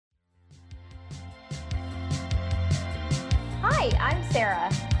Hi, I'm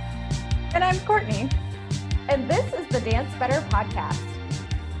Sarah. And I'm Courtney. And this is the Dance Better podcast.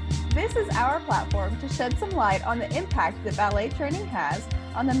 This is our platform to shed some light on the impact that ballet training has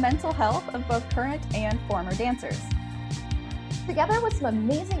on the mental health of both current and former dancers. Together with some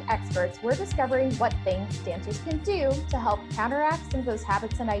amazing experts, we're discovering what things dancers can do to help counteract some of those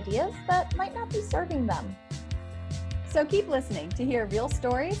habits and ideas that might not be serving them. So keep listening to hear real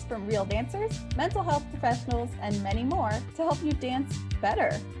stories from real dancers, mental health professionals, and many more to help you dance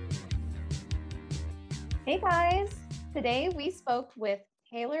better. Hey guys, today we spoke with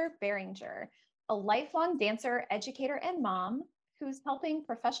Taylor Beringer, a lifelong dancer, educator, and mom who's helping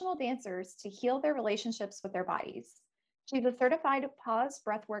professional dancers to heal their relationships with their bodies. She's a certified pause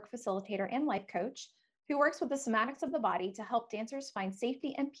breathwork facilitator and life coach who works with the somatics of the body to help dancers find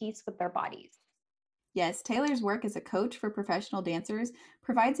safety and peace with their bodies. Yes, Taylor's work as a coach for professional dancers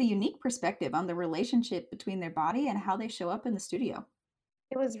provides a unique perspective on the relationship between their body and how they show up in the studio.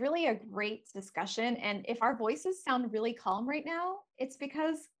 It was really a great discussion. And if our voices sound really calm right now, it's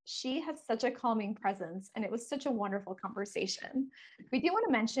because she has such a calming presence and it was such a wonderful conversation. We do want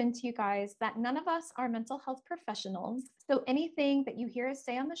to mention to you guys that none of us are mental health professionals. So anything that you hear us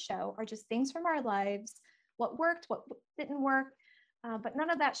say on the show are just things from our lives, what worked, what didn't work, but none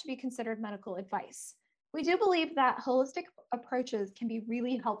of that should be considered medical advice. We do believe that holistic approaches can be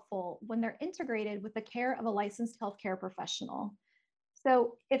really helpful when they're integrated with the care of a licensed healthcare professional.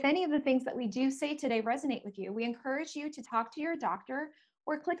 So if any of the things that we do say today resonate with you, we encourage you to talk to your doctor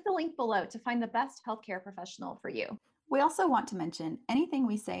or click the link below to find the best healthcare professional for you. We also want to mention anything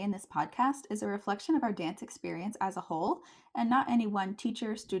we say in this podcast is a reflection of our dance experience as a whole and not any one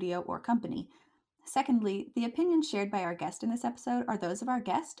teacher, studio, or company. Secondly, the opinions shared by our guest in this episode are those of our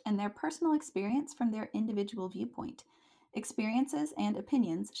guest and their personal experience from their individual viewpoint. Experiences and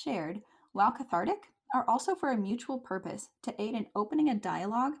opinions shared, while cathartic, are also for a mutual purpose to aid in opening a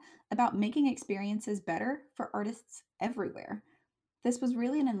dialogue about making experiences better for artists everywhere. This was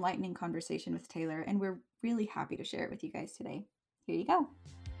really an enlightening conversation with Taylor, and we're really happy to share it with you guys today. Here you go.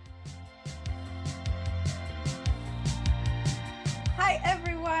 Hi,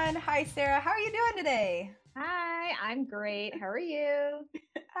 everyone. Hi, Sarah. How are you doing today? Hi, I'm great. How are you?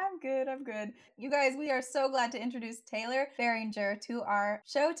 I'm good. You guys, we are so glad to introduce Taylor Beringer to our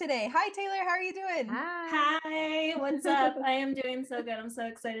show today. Hi, Taylor. How are you doing? Hi, what's up? I am doing so good. I'm so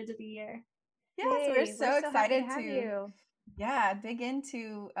excited to be here. Yes, we're so excited to have you. Yeah, dig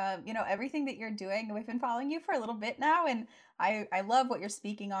into everything that you're doing. We've been following you for a little bit now, and I love what you're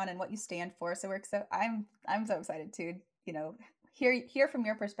speaking on and what you stand for. So I'm so excited to hear from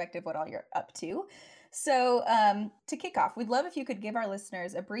your perspective what all you're up to. So to kick off, we'd love if you could give our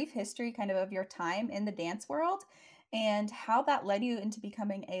listeners a brief history kind of your time in the dance world and how that led you into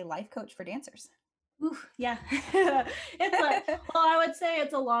becoming a life coach for dancers. Ooh, yeah. I would say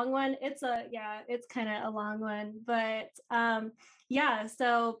it's a long one. It's kind of a long one, but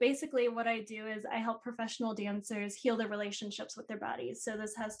so basically what I do is I help professional dancers heal their relationships with their bodies. So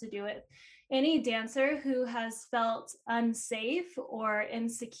this has to do with any dancer who has felt unsafe or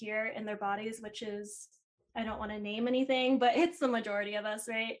insecure in their bodies, which is, I don't want to name anything, but it's the majority of us,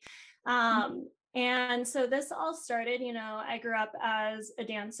 right? And so this all started, I grew up as a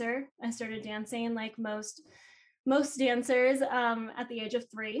dancer. I started dancing like most dancers at the age of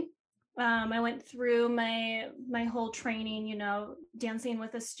 3. I went through my whole training, dancing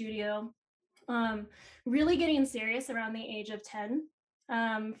with a studio, really getting serious around the age of 10.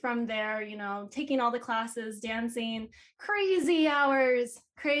 From there, taking all the classes, dancing crazy hours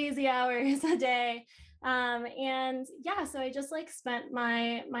a day. So I just spent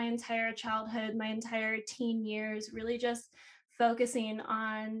my entire childhood, my entire teen years, really just focusing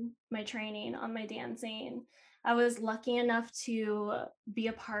on my training, on my dancing. I was lucky enough to be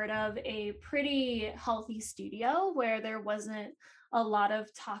a part of a pretty healthy studio where there wasn't a lot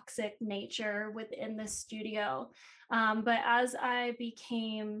of toxic nature within the studio. But as I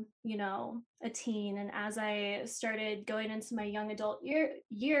became, a teen, and as I started going into my young adult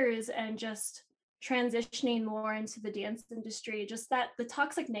years and just transitioning more into the dance industry, just that the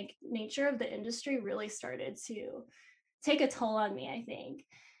toxic nature of the industry really started to take a toll on me, I think.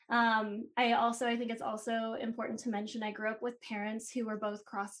 I think it's also important to mention, I grew up with parents who were both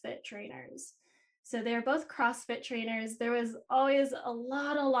CrossFit trainers. So they're both CrossFit trainers. There was always a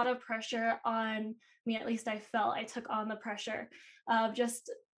lot of pressure on me. At least I felt I took on the pressure of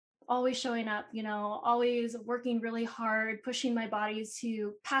just always showing up, always working really hard, pushing my body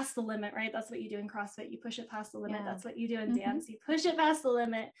to pass the limit, right? That's what you do in CrossFit. You push it past the limit. Yeah. That's what you do in dance. You push it past the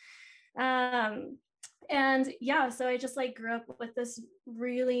limit. And yeah, so I just like grew up with this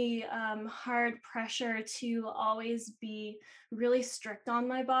really hard pressure to always be really strict on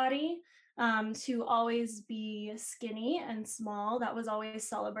my body, to always be skinny and small. That was always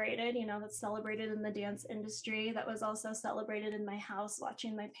celebrated, you know, that's celebrated in the dance industry. That was also celebrated in my house,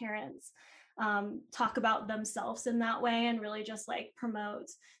 watching my parents talk about themselves in that way and really just like promote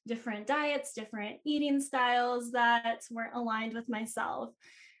different diets, different eating styles that weren't aligned with myself.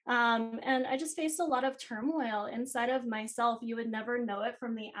 And I just faced a lot of turmoil inside of myself. You would never know it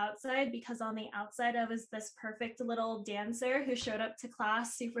from the outside, because on the outside, I was this perfect little dancer who showed up to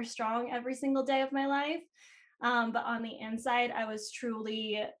class super strong every single day of my life. But on the inside, I was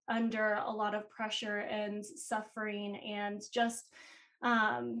truly under a lot of pressure and suffering, and just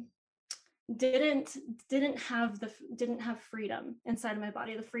um, didn't didn't have freedom inside of my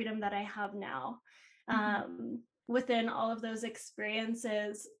body, the freedom that I have now. Within all of those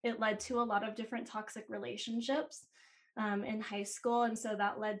experiences, it led to a lot of different toxic relationships in high school. And so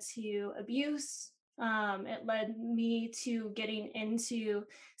that led to abuse. It led me to getting into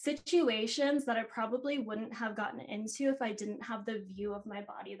situations that I probably wouldn't have gotten into if I didn't have the view of my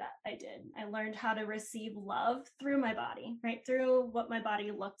body that I did. I learned how to receive love through my body, right? Through what my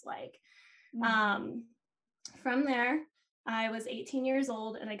body looked like. From there, I was 18 years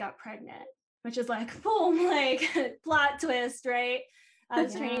old and I got pregnant, which is like, boom, like plot twist, right? I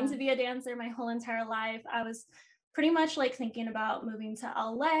was training to be a dancer my whole entire life. I was pretty much like thinking about moving to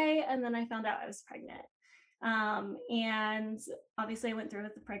LA, and then I found out I was pregnant. And obviously I went through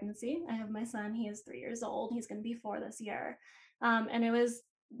with the pregnancy. I have my son, he is 3 years old. He's going to be 4 this year. And it was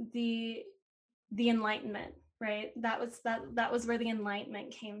the enlightenment, right? That was where the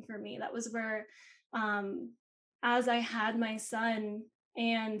enlightenment came for me. That was where, as I had my son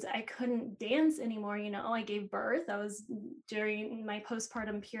and I couldn't dance anymore, you know, I gave birth. I was during my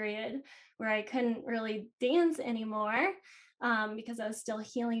postpartum period where I couldn't really dance anymore, because I was still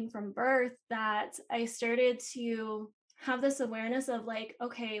healing from birth, that I started to have this awareness of like,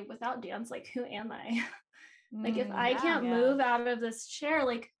 okay, without dance, like, who am I? Like, if I can't move out of this chair,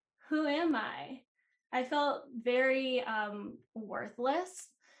 like, who am I? I felt very worthless.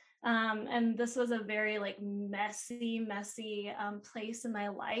 And this was a very like messy place in my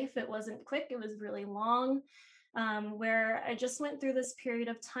life. It wasn't quick, it was really long, where I just went through this period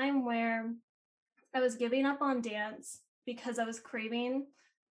of time where I was giving up on dance because I was craving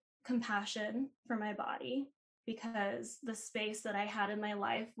compassion for my body, because the space that I had in my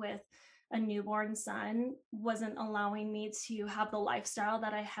life with a newborn son wasn't allowing me to have the lifestyle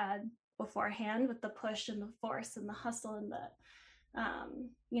that I had beforehand, with the push and the force and the hustle and the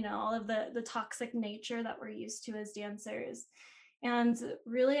you know, all of the toxic nature that we're used to as dancers. And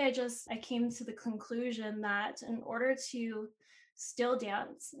really I came to the conclusion that in order to still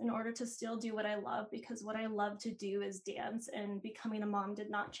dance, in order to still do what I love, because what I love to do is dance, and becoming a mom did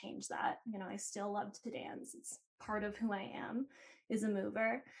not change that. You know, I still love to dance. It's part of who I am, is a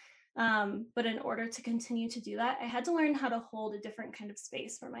mover. But in order to continue to do that, I had to learn how to hold a different kind of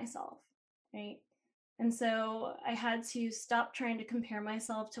space for myself, right? And so I had to stop trying to compare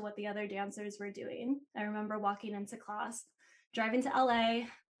myself to what the other dancers were doing. I remember walking into class, driving to LA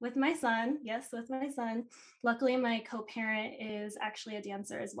with my son. Yes, with my son. Luckily, my co-parent is actually a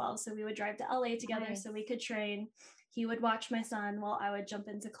dancer as well. So we would drive to LA together so we could train. He would watch my son while I would jump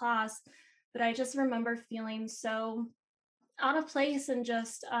into class. But I just remember feeling so out of place and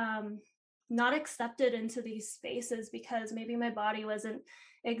just not accepted into these spaces, because maybe my body wasn't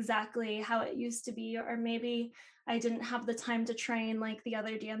exactly how it used to be, or maybe I didn't have the time to train like the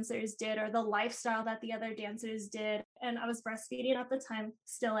other dancers did, or the lifestyle that the other dancers did. And I was breastfeeding at the time,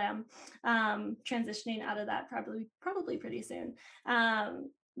 still am, transitioning out of that probably pretty soon.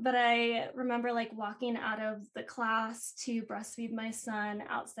 But I remember like walking out of the class to breastfeed my son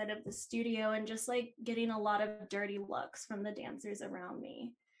outside of the studio and just like getting a lot of dirty looks from the dancers around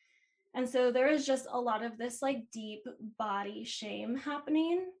me. And so there was just a lot of this like deep body shame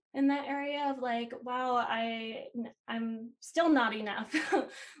happening in that area of like, wow, I'm still not enough.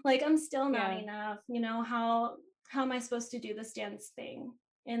 Like, I'm still not enough. You know, how am I supposed to do this dance thing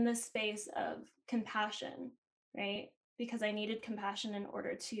in this space of compassion, right? Because I needed compassion in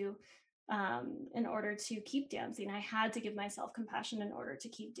order to keep dancing. I had to give myself compassion in order to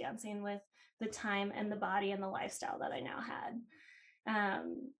keep dancing with the time and the body and the lifestyle that I now had.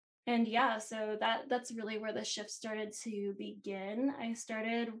 And yeah, so that's really where the shift started to begin. I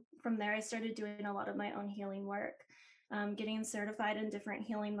started doing a lot of my own healing work, getting certified in different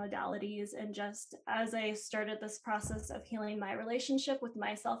healing modalities. And just as I started this process of healing my relationship with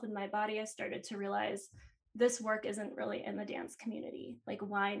myself and my body, I started to realize this work isn't really in the dance community. Like,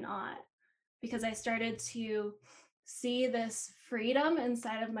 why not? because I started to see this freedom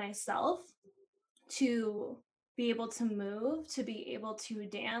inside of myself to be able to move, to be able to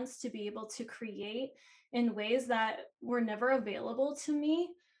dance, to be able to create in ways that were never available to me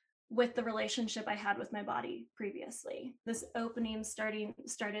with the relationship I had with my body previously. This opening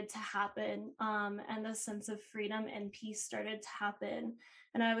started to happen, and this sense of freedom and peace started to happen.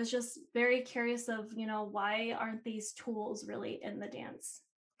 And I was just very curious of, why aren't these tools really in the dance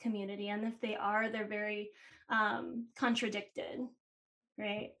community? And if they are, they're very contradicted,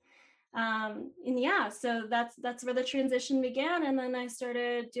 right? And yeah, so that's where the transition began. And then I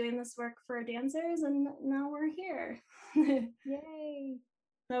started doing this work for dancers, and now we're here. Yay.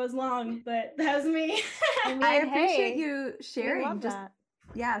 That was long, but that was me. I appreciate you We sharing love that.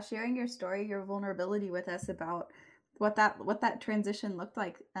 sharing your story, your vulnerability with us about what that transition looked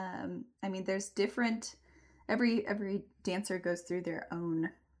like. I mean, there's different, every dancer goes through their own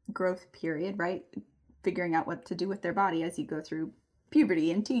growth period, right? Figuring out what to do with their body as you go through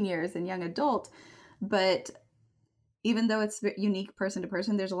puberty and teen years and young adult. But even though it's unique person to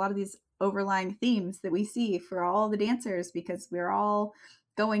person, there's a lot of these overlying themes that we see for all the dancers, because we're all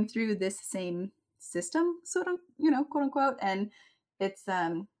going through this same system, sort of, quote unquote. And it's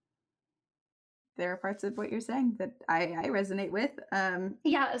there are parts of what you're saying that I resonate with.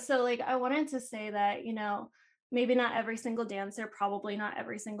 Yeah, so like I wanted to say that, maybe not every single dancer, probably not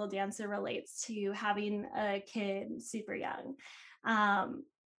every single dancer relates to having a kid super young.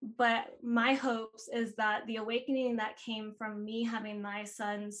 But my hopes is that the awakening that came from me having my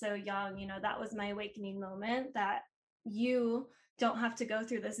son so young, that was my awakening moment, that you don't have to go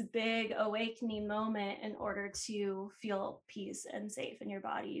through this big awakening moment in order to feel peace and safe in your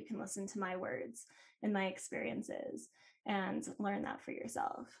body. You can listen to my words and my experiences and learn that for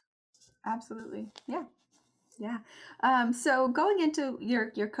yourself. Absolutely. Yeah. Yeah. So going into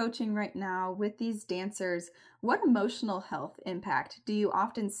your coaching right now with these dancers, what emotional health impact do you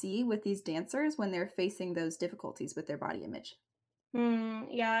often see with these dancers when they're facing those difficulties with their body image?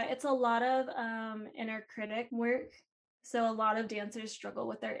 Yeah, it's a lot of inner critic work. So a lot of dancers struggle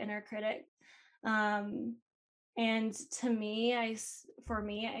with their inner critic. Um, and to me, for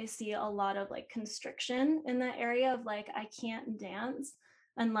me, I see a lot of like constriction in that area of like, I can't dance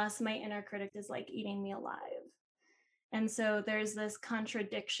unless my inner critic is like eating me alive. And so there's this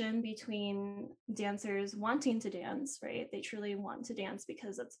contradiction between dancers wanting to dance, right? They truly want to dance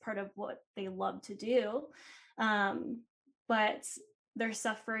because it's part of what they love to do. But they're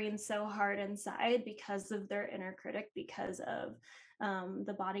suffering so hard inside because of their inner critic, because of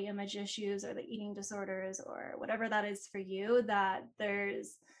the body image issues or the eating disorders or whatever that is for you, that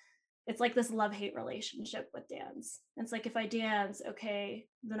it's like this love-hate relationship with dance. It's like, if I dance, okay,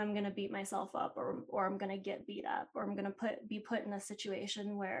 then I'm going to beat myself up, or I'm going to get beat up, or I'm going to be put in a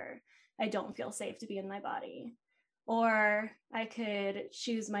situation where I don't feel safe to be in my body. Or I could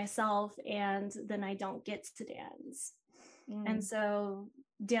choose myself and then I don't get to dance. And so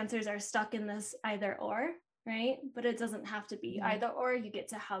dancers are stuck in this either or, right? But it doesn't have to be either or. You get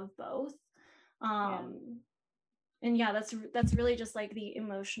to have both. And yeah, that's really just like the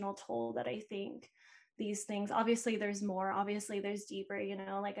emotional toll that I think these things, obviously there's more, obviously there's deeper,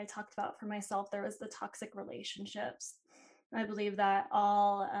 like I talked about for myself, there was the toxic relationships. I believe that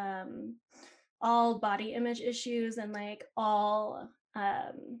all body image issues and like all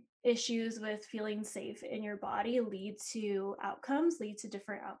issues with feeling safe in your body lead to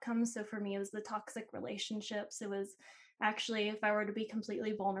different outcomes. So for me, it was the toxic relationships. It was actually, if I were to be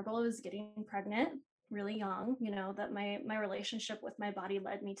completely vulnerable, it was getting pregnant really young, that my relationship with my body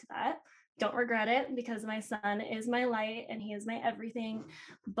led me to that. Don't regret it, because my son is my light and he is my everything.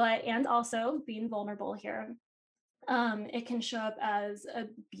 And also being vulnerable here, it can show up as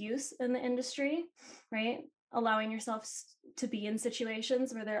abuse in the industry, right? Allowing yourself to be in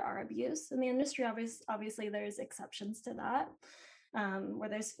situations where there are abuse in the industry. Obviously there's exceptions to that, where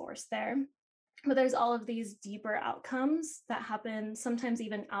there's force there. But there's all of these deeper outcomes that happen sometimes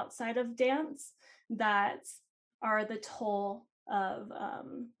even outside of dance that are the toll of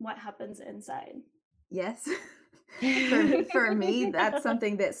what happens inside. Yes. For me, that's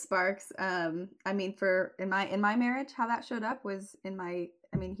something that sparks. I mean, in my marriage, how that showed up was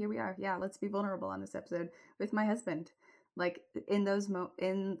here we are. Yeah, let's be vulnerable on this episode with my husband. Like in those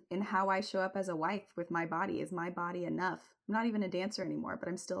in how I show up as a wife with my body. Is my body enough? I'm not even a dancer anymore, but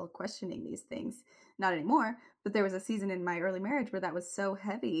I'm still questioning these things. Not anymore, but there was a season in my early marriage where that was so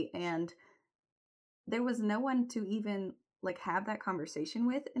heavy, and there was no one to even like have that conversation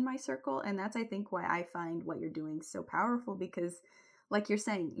with in my circle. And that's, I think, why I find what you're doing so powerful, because like you're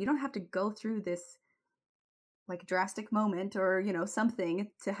saying, you don't have to go through this like drastic moment or, you know, something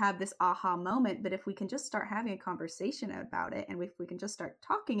to have this aha moment. But if we can just start having a conversation about it, and if we can just start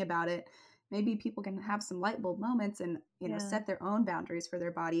talking about it, maybe people can have some light bulb moments and, you know, set their own boundaries for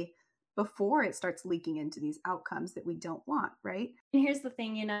their body before it starts leaking into these outcomes that we don't want, right? And here's the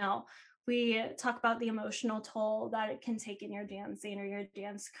thing, you know, we talk about the emotional toll that it can take in your dancing or your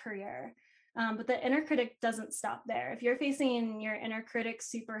dance career. But the inner critic doesn't stop there. If you're facing your inner critic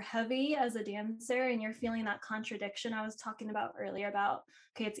super heavy as a dancer and you're feeling that contradiction I was talking about earlier about,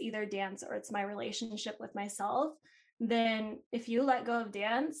 okay, it's either dance or it's my relationship with myself, then if you let go of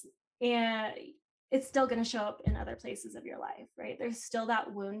dance, and it's still going to show up in other places of your life, right? There's still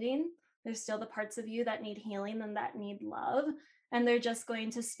that wounding. There's still the parts of you that need healing and that need love, and they're just going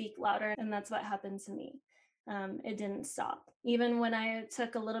to speak louder. And that's what happened to me. It didn't stop. Even when I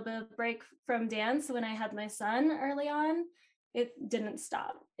took a little bit of break from dance, when I had my son early on, it didn't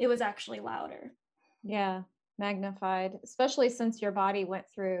stop. It was actually louder. Yeah, magnified, especially since your body went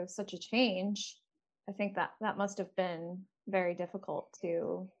through such a change. I think that that must have been very difficult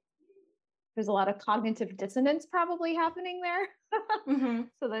to, there's a lot of cognitive dissonance probably happening there. Mm-hmm.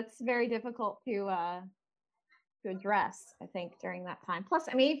 So that's very difficult to address, I think, during that time. Plus,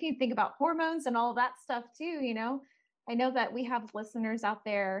 I mean, if you think about hormones and all that stuff too, you know, I know that we have listeners out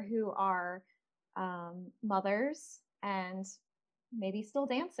there who are mothers and maybe still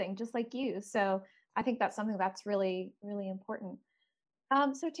dancing just like you. So I think that's something that's really, really important.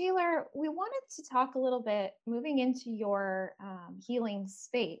 So Taylor, we wanted to talk a little bit moving into your healing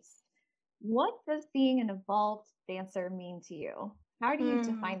space. What does being an evolved dancer mean to you? How do you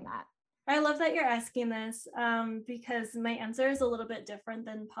define that? I love that you're asking this because my answer is a little bit different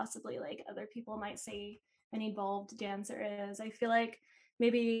than possibly like other people might say an evolved dancer is. I feel like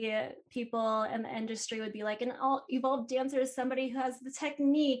maybe people in the industry would be like, an evolved dancer is somebody who has the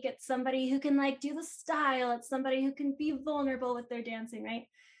technique. It's somebody who can like do the style. It's somebody who can be vulnerable with their dancing, right?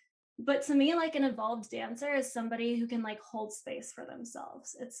 But to me, like an evolved dancer is somebody who can like hold space for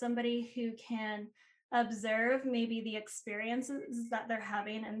themselves. It's somebody who can observe maybe the experiences that they're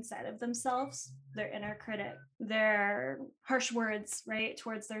having inside of themselves, their inner critic, their harsh words, right,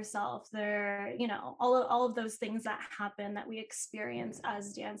 towards their self, their, you know, all of those things that happen that we experience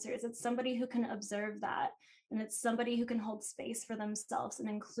as dancers. It's somebody who can observe that. And it's somebody who can hold space for themselves and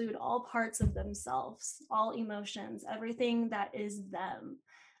include all parts of themselves, all emotions, everything that is them.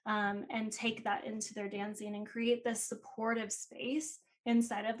 And take that into their dancing and create this supportive space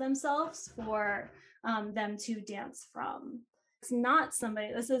inside of themselves for them to dance from. It's not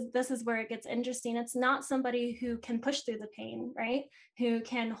somebody, this is where it gets interesting. It's not somebody who can push through the pain, right? Who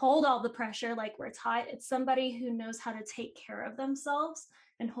can hold all the pressure like we're taught. It's somebody who knows how to take care of themselves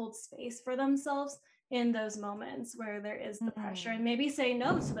and hold space for themselves in those moments where there is the pressure, and maybe say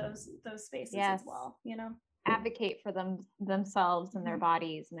no to those spaces as well, you know. Advocate for themselves and their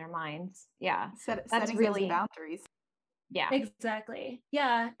bodies and their minds. Yeah. Setting really boundaries. Yeah. Exactly.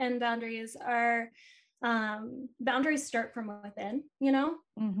 Yeah. And boundaries are boundaries start from within, you know?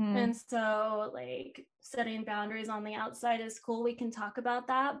 And so like setting boundaries on the outside is cool. We can talk about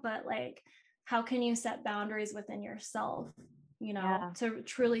that, but like how can you set boundaries within yourself, you know, to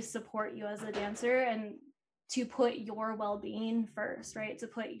truly support you as a dancer and to put your well-being first, right? To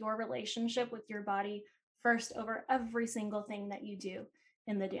put your relationship with your body first over every single thing that you do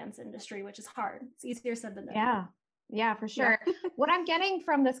in the dance industry, which is hard. It's easier said than done. Yeah, for sure. What I'm getting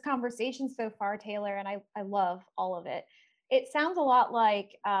from this conversation so far, Taylor, and I love all of it, it sounds a lot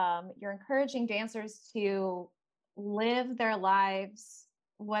like you're encouraging dancers to live their lives,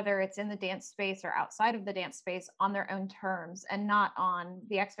 whether it's in the dance space or outside of the dance space, on their own terms and not on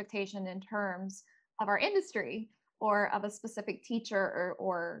the expectation in terms of our industry or of a specific teacher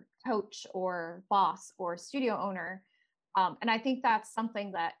or coach or boss or studio owner. And I think that's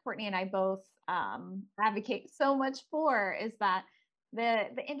something that Courtney and I both advocate so much for, is that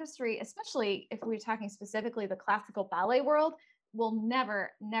the industry, especially if we're talking specifically the classical ballet world, will never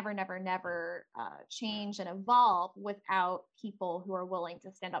change and evolve without people who are willing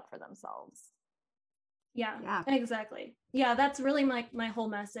to stand up for themselves. Yeah, exactly. Yeah, that's really my whole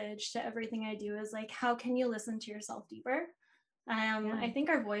message to everything I do is like, how can you listen to yourself deeper? I think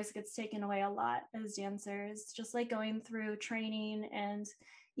our voice gets taken away a lot as dancers, just like going through training and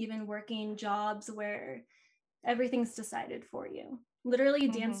even working jobs where everything's decided for you. Literally,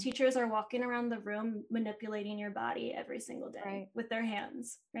 dance teachers are walking around the room manipulating your body every single day with their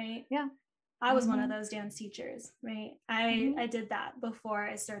hands, right? Yeah. I was one of those dance teachers, right? I did that before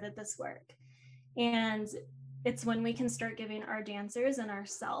I started this work. And it's when we can start giving our dancers and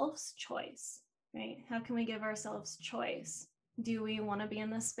ourselves choice, right? How can we give ourselves choice? Do we want to be in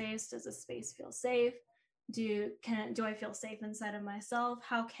this space? Does this space feel safe? do I feel safe inside of myself?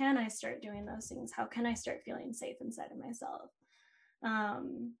 How can I start doing those things? How can I start feeling safe inside of myself?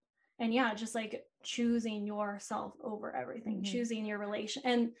 And yeah, just like choosing yourself over everything, choosing your relation.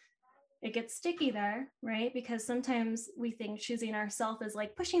 And it gets sticky there, right? Because sometimes we think choosing ourselves is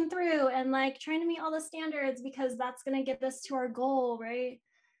like pushing through and like trying to meet all the standards because that's going to get us to our goal, right?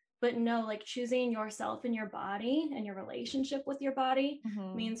 But no, like choosing yourself and your body and your relationship with your body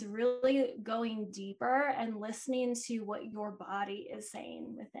means really going deeper and listening to what your body is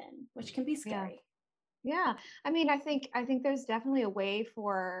saying within, which can be scary. Yeah. I mean, I think there's definitely a way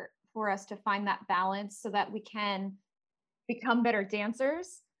for us to find that balance so that we can become better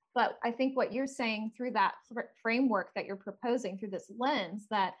dancers. But I think what you're saying through that framework that you're proposing through this lens,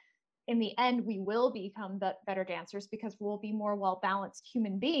 that in the end, we will become better dancers because we'll be more well-balanced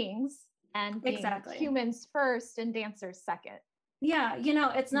human beings and being humans first and dancers second. Yeah,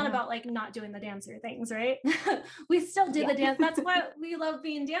 it's not about like not doing the dancer things, right? We still do the dance. That's why we love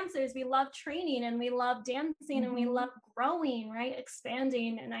being dancers. We love training and we love dancing and we love growing, right?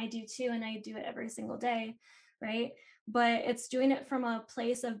 Expanding. And I do too. And I do it every single day, right? But it's doing it from a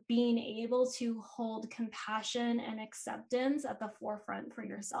place of being able to hold compassion and acceptance at the forefront for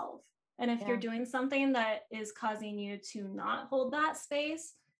yourself. And if you're doing something that is causing you to not hold that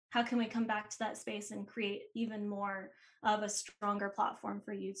space, how can we come back to that space and create even more of a stronger platform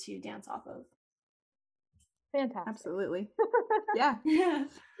for you to dance off of? Fantastic. Absolutely. Yeah.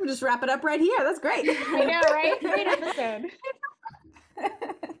 We'll just wrap it up right here. That's great. I know, right? Great episode.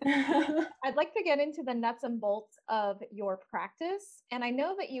 I'd like to get into the nuts and bolts of your practice. And I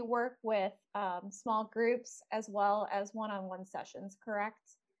know that you work with small groups as well as one-on-one sessions, correct?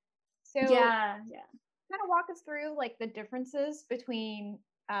 So yeah. Kind of walk us through like the differences between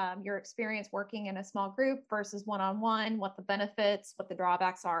your experience working in a small group versus one-on-one, what the benefits, what the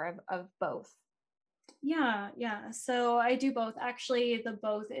drawbacks are of both. Yeah. So I do both. Actually, the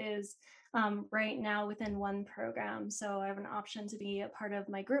both is right now within one program. So I have an option to be a part of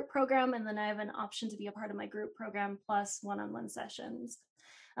my group program, and then I have an option to be a part of my group program plus one-on-one sessions,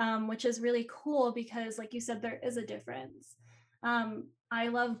 which is really cool because, like you said, there is a difference. I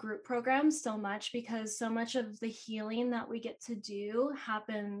love group programs so much because so much of the healing that we get to do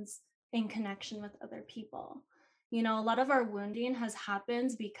happens in connection with other people. A lot of our wounding has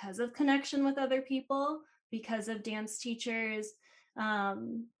happened because of connection with other people, because of dance teachers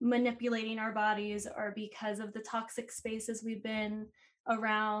manipulating our bodies, or because of the toxic spaces we've been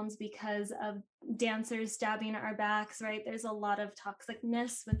around, because of dancers stabbing our backs, right? There's a lot of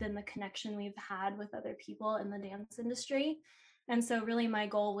toxicness within the connection we've had with other people in the dance industry. And so really my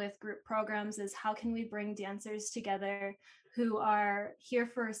goal with group programs is how can we bring dancers together who are here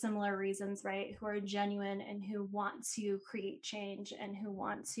for similar reasons, right? Who are genuine and who want to create change and who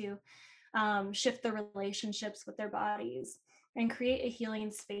want to shift the relationships with their bodies and create a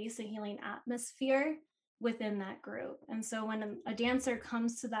healing space, a healing atmosphere within that group. And so when a dancer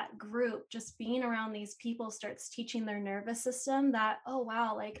comes to that group, just being around these people starts teaching their nervous system that, oh,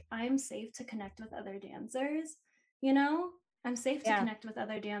 wow, like I'm safe to connect with other dancers, I'm safe to connect with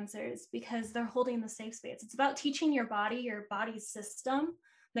other dancers because they're holding the safe space. It's about teaching your body's system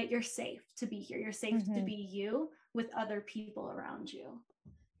that you're safe to be here. You're safe to be you with other people around you.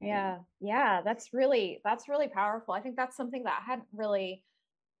 Yeah. That's really powerful. I think that's something that I hadn't really,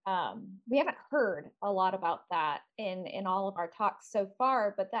 we haven't heard a lot about that in all of our talks so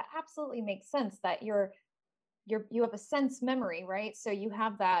far, but that absolutely makes sense that you have a sense memory, right? So you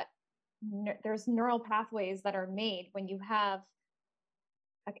have that, there's neural pathways that are made when you have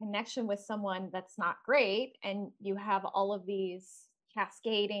a connection with someone that's not great, and you have all of these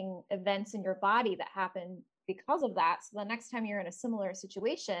cascading events in your body that happen because of that. So the next time you're in a similar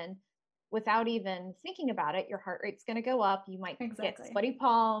situation, without even thinking about it, your heart rate's going to go up. You might get sweaty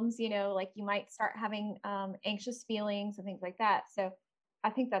palms, like you might start having anxious feelings and things like that. So I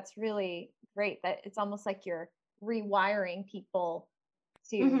think that's really great that it's almost like you're rewiring people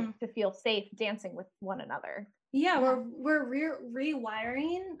to feel safe dancing with one another. Yeah, we're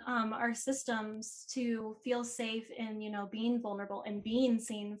rewiring our systems to feel safe in, being vulnerable and being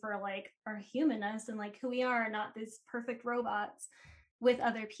seen for like our humanness and like who we are, not these perfect robots with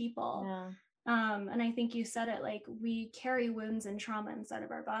other people. And I think you said it, like we carry wounds and trauma inside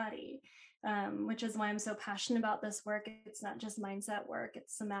of our body, which is why I'm so passionate about this work. It's not just mindset work,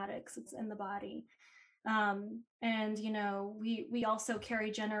 it's somatics, it's in the body. And we also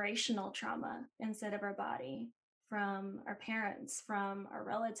carry generational trauma inside of our body from our parents, from our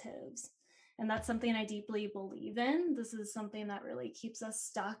relatives, and that's something I deeply believe in. This is something that really keeps us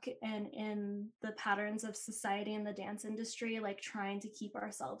stuck and in the patterns of society and the dance industry, like trying to keep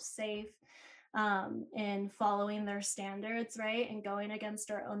ourselves safe, in following their standards, right, and going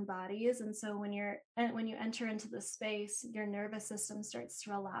against our own bodies. And so when you enter into the space, your nervous system starts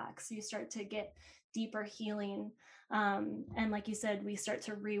to relax. You start to get deeper healing. And like you said, we start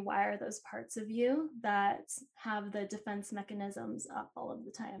to rewire those parts of you that have the defense mechanisms up all of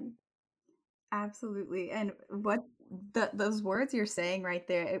the time. Absolutely. And what those words you're saying right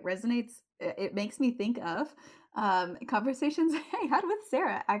there, it resonates. It makes me think of conversations I had with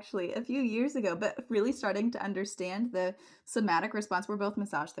Sarah actually a few years ago, but really starting to understand the somatic response. We're both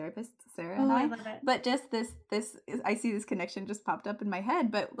massage therapists, Sarah and Oh, I I, love it. but just I see this connection just popped up in my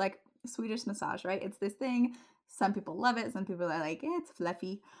head, but like Swedish massage, right? It's this thing. Some people love it. Some people are like, it's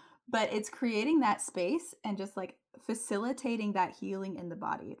fluffy, but it's creating that space and just like facilitating that healing in the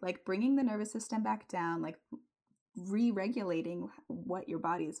body, like bringing the nervous system back down, like re-regulating what your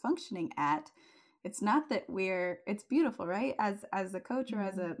body is functioning at. It's not that it's beautiful, right? As a coach or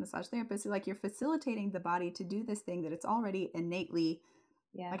as a massage therapist, like you're facilitating the body to do this thing that it's already innately.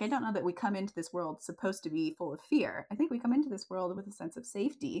 Like, I don't know that we come into this world supposed to be full of fear. I think we come into this world with a sense of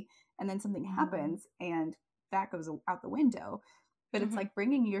safety, and then something happens and that goes out the window. But it's like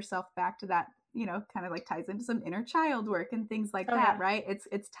bringing yourself back to that, kind of like ties into some inner child work and things like that, right?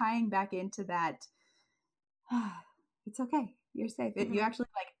 It's tying back into that. It's okay. You're safe. You actually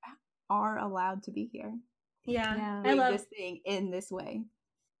like are allowed to be here. Yeah. Doing this thing in this way.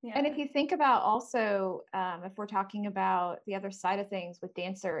 Yeah. And if you think about also, if we're talking about the other side of things with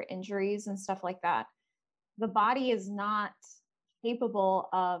dancer injuries and stuff like that, the body is not capable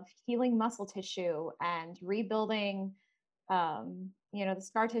of healing muscle tissue and rebuilding, the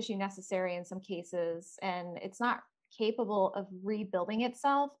scar tissue necessary in some cases. And it's not capable of rebuilding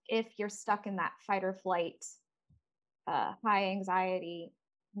itself if you're stuck in that fight or flight, high anxiety,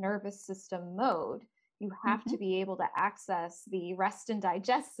 nervous system mode. You have to be able to access the rest and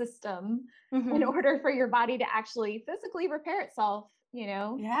digest system in order for your body to actually physically repair itself,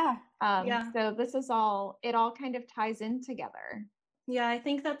 Yeah. So this is it all kind of ties in together. Yeah, I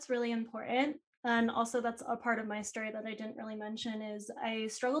think that's really important. And also that's a part of my story that I didn't really mention is I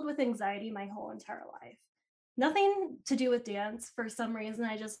struggled with anxiety my whole entire life. Nothing to do with dance. For some reason,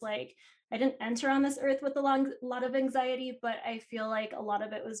 I didn't enter on this earth with a lot of anxiety, but I feel like a lot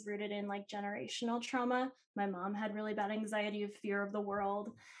of it was rooted in like generational trauma. My mom had really bad anxiety of fear of the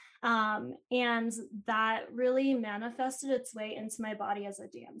world. And that really manifested its way into my body as a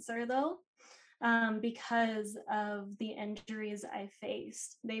dancer, though, because of the injuries I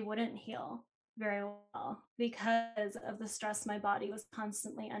faced. They wouldn't heal very well because of the stress my body was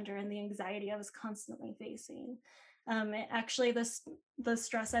constantly under and the anxiety I was constantly facing. The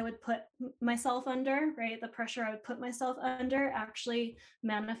stress I would put myself under, right? The pressure I would put myself under actually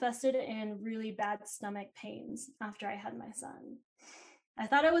manifested in really bad stomach pains after I had my son. I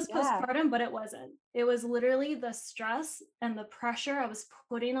thought it was postpartum, but it wasn't. It was literally the stress and the pressure I was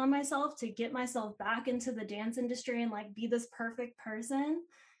putting on myself to get myself back into the dance industry and like be this perfect person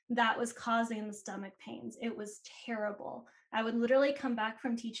that was causing the stomach pains. It was terrible. I would literally come back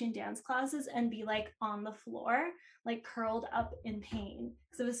from teaching dance classes and be like on the floor, like curled up in pain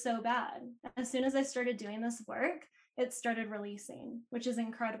because it was so bad. As soon as I started doing this work, it started releasing, which is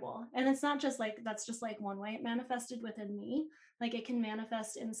incredible. And it's not just like, that's just like one way it manifested within me. Like it can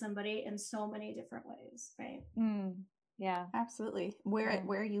manifest in somebody in so many different ways, right? Yeah, absolutely.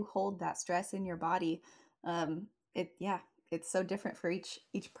 Where you hold that stress in your body, it's so different for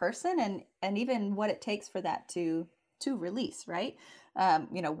each person, and even what it takes for that to release, right?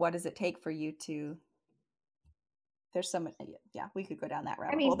 What does it take for you to? There's so much. Yeah, we could go down that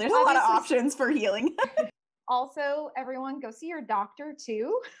rabbit hole. There's a lot of options for healing. Also, everyone go see your doctor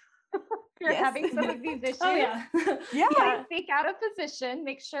too. If you're having some of these issues. Oh, yeah. Seek out a physician,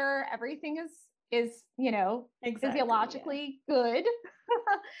 make sure everything is physiologically good.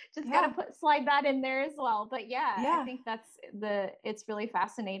 Just gotta slide that in there as well. But I think it's really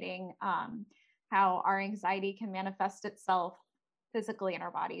fascinating how our anxiety can manifest itself physically in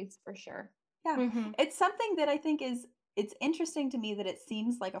our bodies, for sure. Yeah. It's something that I think it's interesting to me that it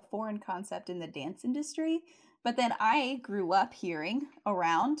seems like a foreign concept in the dance industry, but then I grew up hearing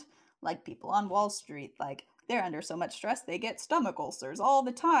around like people on Wall Street, like they're under so much stress, they get stomach ulcers all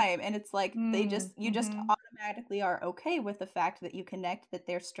the time. And it's like, you just automatically are okay with the fact that you connect that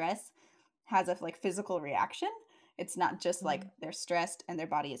their stress has a like physical reaction. It's not just like they're stressed and their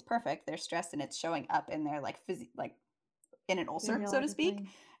body is perfect. They're stressed and it's showing up in their like like in an ulcer, so to speak.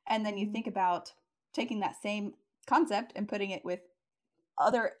 And then you think about taking that same concept and putting it with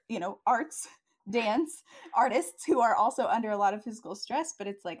other, arts, dance artists who are also under a lot of physical stress, but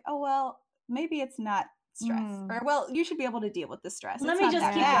it's like, oh, well, maybe it's not stress. Mm. Or, well, you should be able to deal with the stress. Let It's me not just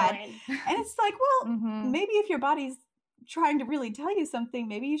that keep bad. going. And it's like, well, Mhm. maybe if your body's trying to really tell you something,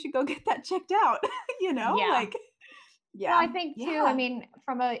 maybe you should go get that checked out, Yeah. like, Well, I yeah. think too, I Yeah. mean,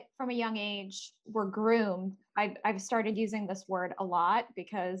 from a young age, we're groomed. I've started using this word a lot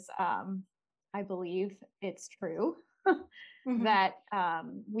because I believe it's true Mhm. that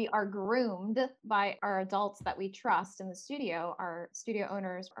we are groomed by our adults that we trust in the studio, our studio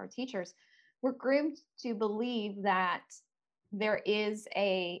owners, our teachers. We're groomed to believe that there is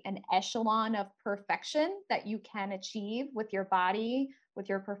an echelon of perfection that you can achieve with your body, with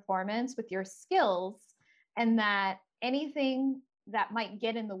your performance, with your skills, and that anything that might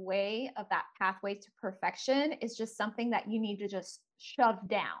get in the way of that pathway to perfection is just something that you need to just shove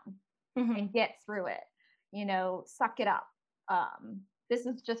down Mhm. and get through it. Suck it up. This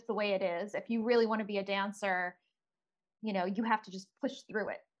is just the way it is. If you really want to be a dancer, you have to just push through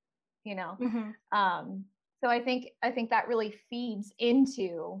it. Mhm. So I think that really feeds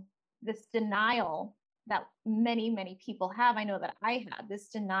into this denial that many people have. I know that I had this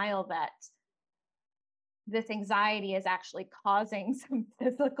denial that this anxiety is actually causing some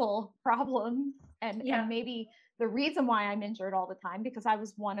physical problems, and Yeah. maybe the reason why I'm injured all the time, because I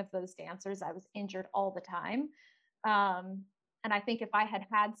was one of those dancers. I was injured all the time. And I think if I had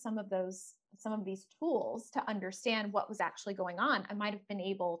had some of these tools to understand what was actually going on, I might have been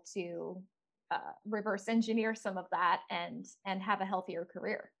able to reverse engineer some of that and have a healthier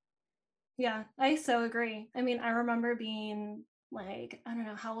career. Yeah, I so agree. I mean, I remember being like, I don't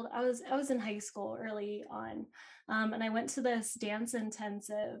know how old I was in high school early on. And I went to this dance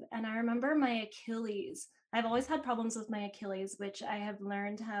intensive, and I remember my Achilles. I've always had problems with my Achilles, which I have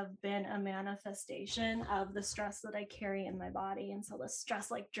learned to have been a manifestation of the stress that I carry in my body. And so the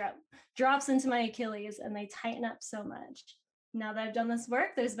stress like drops into my Achilles and they tighten up so much. Now that I've done this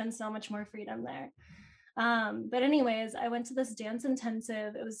work, there's been so much more freedom there. But anyways, I went to this dance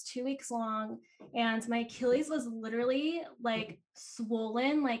intensive. It was 2 weeks long, and my Achilles was literally like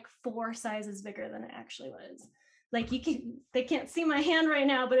swollen, like 4 sizes bigger than it actually was. Like they can't see my hand right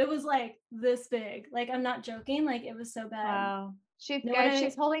now, but it was like this big. Like I'm not joking. Like it was so bad. Wow. She's Know what guys,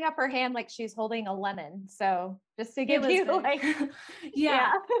 she's holding up her hand like she's holding a lemon. So just to it give was you big. like,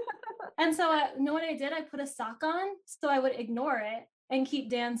 Yeah. And so, know what I did? I put a sock on so I would ignore it and keep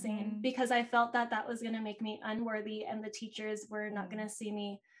dancing Mhm. because I felt that that was going to make me unworthy and the teachers were not Mm. going to see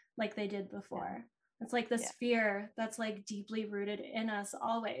me like they did before. It's like this Yeah. fear that's like deeply rooted in us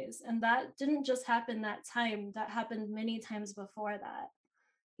always. And that didn't just happen that time, that happened many times before that.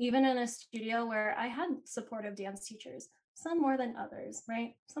 Even in a studio where I had supportive dance teachers, some more than others,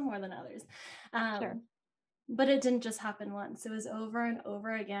 right? Some more than others. Sure. But it didn't just happen once. It was over and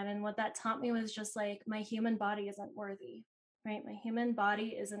over again. And what that taught me was just like, my human body isn't worthy, right? My human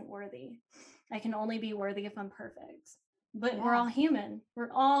body isn't worthy. I can only be worthy if I'm perfect. But we're all human.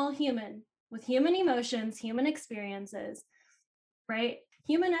 We're all human with human emotions, human experiences, right?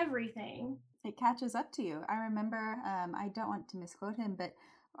 Human everything. It catches up to you. I remember, I don't want to misquote him, but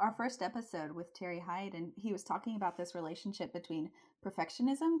our first episode with Terry Hyde, and he was talking about this relationship between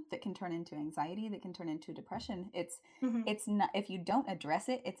perfectionism that can turn into anxiety, that can turn into depression. Mhm. It's not, if you don't address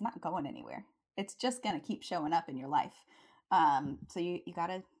it, it's not going anywhere. It's just going to keep showing up in your life. So you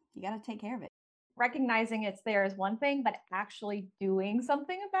gotta take care of it. Recognizing it's there is one thing, but actually doing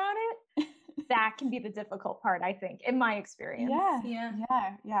something about it, that can be the difficult part, I think, in my experience. Yeah.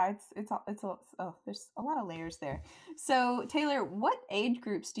 Oh, there's a lot of layers there. So Taylor, what age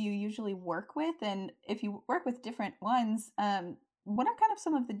groups do you usually work with, and if you work with different ones, what are kind of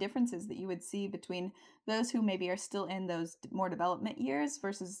some of the differences that you would see between those who maybe are still in those more development years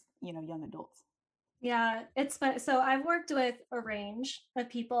versus young adults? Yeah, it's fun. So I've worked with a range of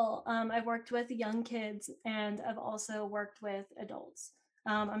people. I've worked with young kids and I've also worked with adults.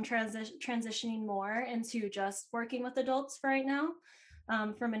 I'm transitioning more into just working with adults for right now,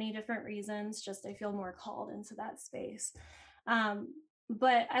 for many different reasons. Just I feel more called into that space. Um,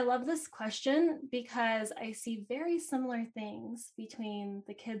 but I love this question because I see very similar things between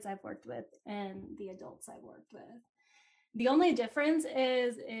the kids I've worked with and the adults I've worked with. The only difference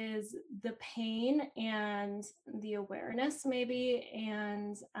is the pain and the awareness maybe,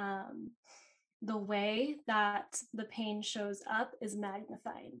 and the way that the pain shows up is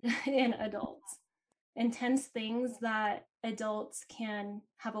magnified in adults. Intense things that adults can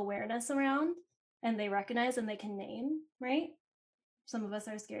have awareness around and they recognize and they can name, right? Some of us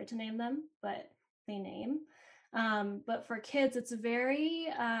are scared to name them, but they name. But for kids, it's very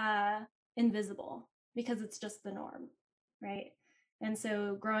invisible because it's just the norm, right? And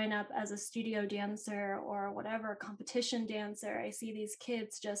so growing up as a studio dancer or whatever competition dancer, I see these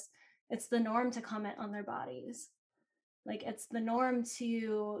kids just It's the norm to comment on their bodies. Like it's the norm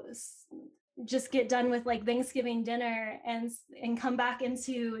to just get done with like Thanksgiving dinner and come back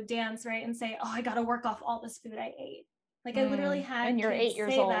into dance, right? And say, oh, I got to work off all this food I ate. Like I literally had and you're kids 8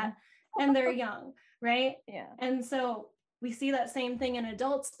 years say old. that, and they're young, right? Yeah. And so we see that same thing in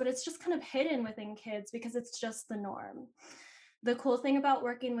adults, but it's just kind of hidden within kids because it's just the norm. The cool thing about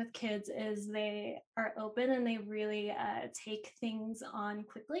working with kids is they are open and they really take things on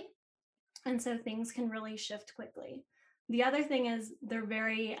quickly. And so things can really shift quickly. The other thing is they're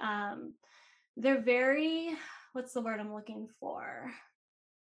very, what's the word I'm looking for?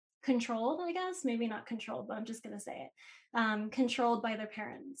 Controlled, I guess. Maybe not controlled, but I'm just going to say it. Controlled by their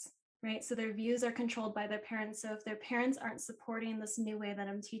parents, right? So their views are controlled by their parents. So if their parents aren't supporting this new way that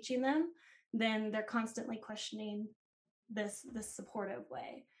I'm teaching them, then they're constantly questioning this supportive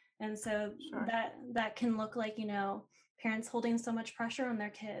way. And so that can look like, parents holding so much pressure on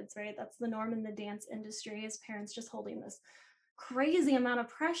their kids, right? That's the norm in the dance industry, is parents just holding this crazy amount of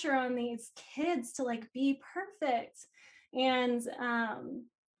pressure on these kids to like be perfect. And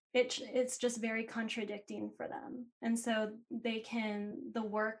it's just very contradicting for them. And so the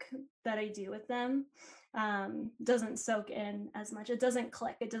work that I do with them doesn't soak in as much. It doesn't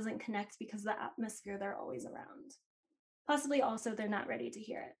click, it doesn't connect because the atmosphere they're always around. Possibly also they're not ready to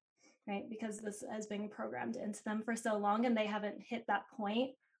hear it, right? Because this has been programmed into them for so long, and they haven't hit that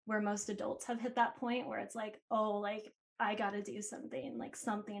point where most adults have hit that point where it's like, oh, like I got to do something, like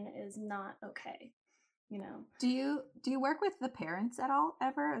something is not okay. Do you work with the parents at all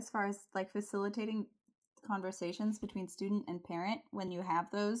ever, as far as like facilitating conversations between student and parent when you have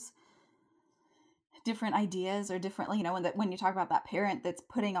those different ideas or different, when you talk about that parent that's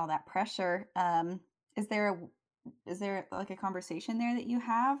putting all that pressure, is there like a conversation there that you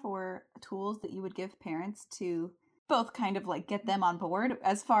have, or tools that you would give parents to both kind of like get them on board,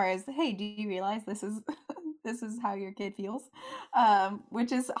 as far as, hey, do you realize this is this is how your kid feels,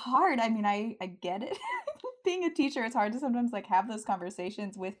 which is hard. I mean, I get it. Being a teacher, it's hard to sometimes like have those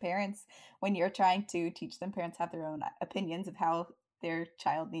conversations with parents when you're trying to teach them. Parents have their own opinions of how their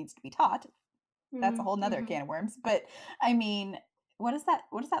child needs to be taught. That's a whole nother can of worms. But I mean, what does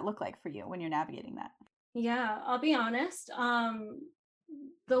that look like for you when you're navigating that? Yeah, I'll be honest.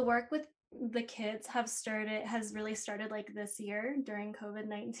 The work with the kids has really started like this year during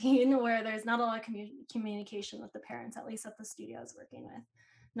COVID-19, where there's not a lot of communication with the parents, at least at the studio I was working with.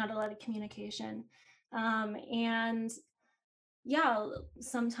 Not a lot of communication. And yeah,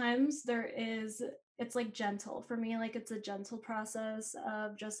 sometimes it's like gentle for me. Like it's a gentle process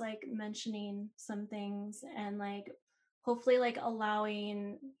of just like mentioning some things and like hopefully like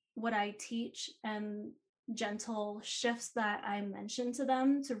allowing what I teach and gentle shifts that I mention to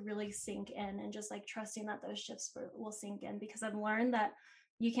them to really sink in, and just like trusting that those shifts will sink in, because I've learned that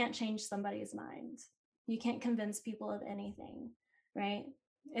you can't change somebody's mind. You can't convince people of anything, right?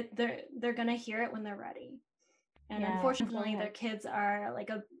 They're gonna hear it when they're ready. And unfortunately, their kids are like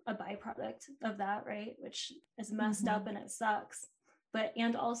a byproduct of that, right? Which is messed up and it sucks.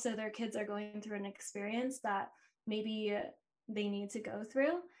 And also their kids are going through an experience that maybe they need to go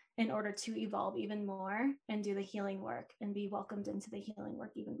through in order to evolve even more and do the healing work and be welcomed into the healing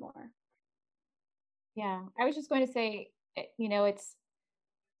work even more. Yeah, I was just going to say, it's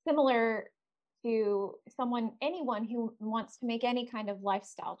similar to anyone who wants to make any kind of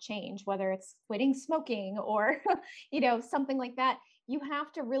lifestyle change, whether it's quitting smoking or, something like that. You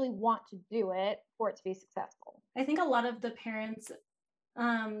have to really want to do it for it to be successful. I think a lot of the parents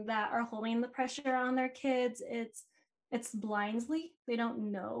that are holding the pressure on their kids, it's blindly. They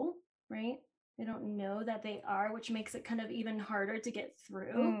don't know, right? They don't know that they are, which makes it kind of even harder to get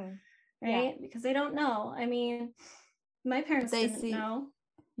through, right? Yeah. Because they don't know. I mean, my parents didn't know.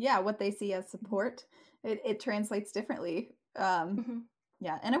 Yeah, what they see as support, it translates differently.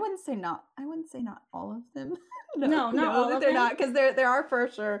 Yeah, and I wouldn't say not all of them. No, not all of them. They're not, because there are for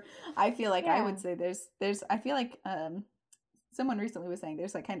sure. I feel like I would say there's I feel like someone recently was saying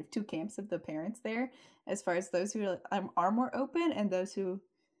there's like kind of two camps of the parents there, as far as those who are more open and those who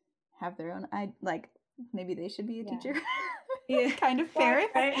have their own, like maybe they should be a teacher. Yeah, kind of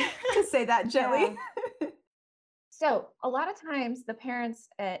parent, right? To say that gently. Yeah. So a lot of times the parents,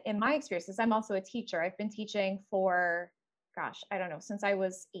 in my experiences, I'm also a teacher. I've been teaching for, I don't know, since I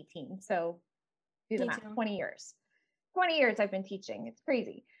was 18. So do the math, 20 years. 20 years I've been teaching. It's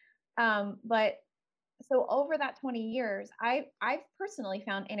crazy. But so over that 20 years, I've personally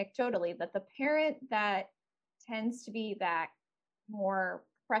found anecdotally that the parent that tends to be that more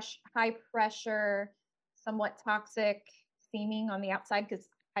high pressure, somewhat toxic seeming on the outside, because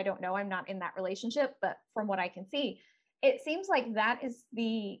I don't know, I'm not in that relationship, but from what I can see, it seems like that is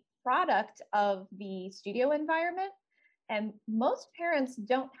the product of the studio environment. And most parents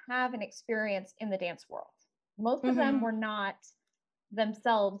don't have an experience in the dance world. Most of them were not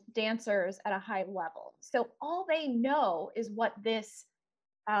themselves dancers at a high level. So all they know is what this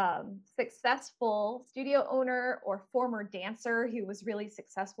successful studio owner or former dancer who was really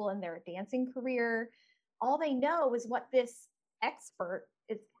successful in their dancing career, all they know is what this expert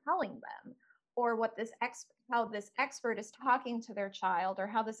is telling them, or what this how this expert is talking to their child, or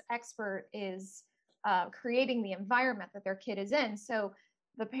how this expert is creating the environment that their kid is in. So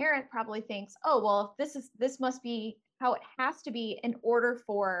the parent probably thinks, oh, well, this must be how it has to be in order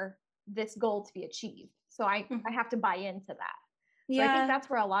for this goal to be achieved. So I have to buy into that. So I think that's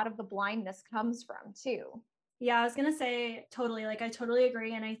where a lot of the blindness comes from too. Yeah, I was gonna say totally. Like I totally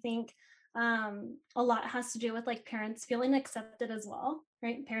agree, and I think a lot has to do with like parents feeling accepted as well,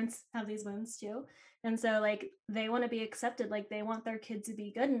 right? Parents have these wounds too, and so like they want to be accepted. Like they want their kid to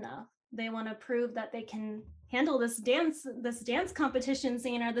be good enough. They want to prove that they can handle this dance competition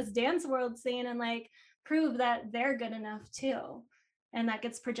scene or this dance world scene, and like prove that they're good enough too. And that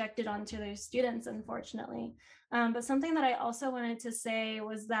gets projected onto their students, unfortunately. But something that I also wanted to say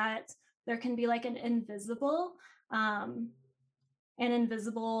was that there can be like an invisible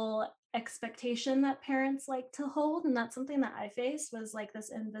expectation that parents like to hold. And that's something that I faced, was like this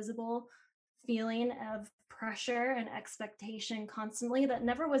invisible feeling of pressure and expectation constantly that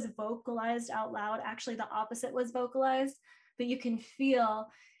never was vocalized out loud. Actually, the opposite was vocalized, but you can feel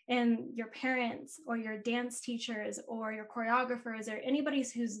in your parents or your dance teachers or your choreographers or anybody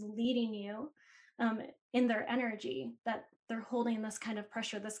who's leading you in their energy that they're holding this kind of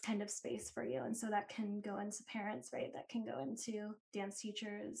pressure, this kind of space for you. And so that can go into parents, right? That can go into dance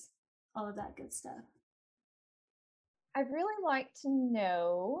teachers, all of that good stuff. I'd really like to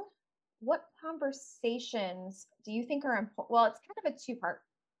know, what conversations do you think are important? Well, it's kind of a two-part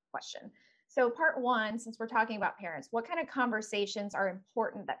question. So part one, since we're talking about parents, what kind of conversations are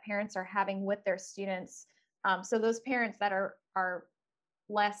important that parents are having with their students? So those parents that are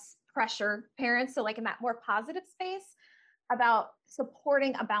less pressure parents, so like in that more positive space, about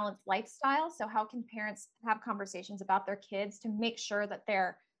supporting a balanced lifestyle. So how can parents have conversations about their kids to make sure that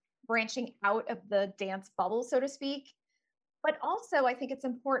they're branching out of the dance bubble, so to speak? But also, I think it's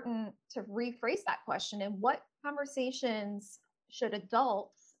important to rephrase that question. And what conversations should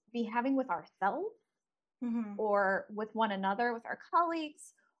adults be having with ourselves or with one another, with our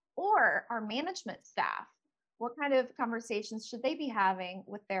colleagues or our management staff? What kind of conversations should they be having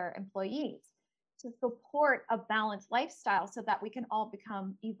with their employees to support a balanced lifestyle so that we can all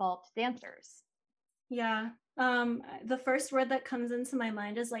become evolved dancers? Yeah. The first word that comes into my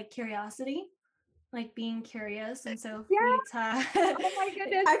mind is like curiosity, like being curious. And so yeah. we talk. Oh my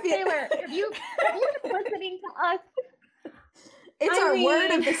goodness, Taylor, have you been listening to us? It's our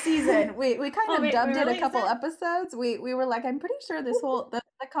word of the season. We kind of dubbed it a couple episodes. We were like, I'm pretty sure this whole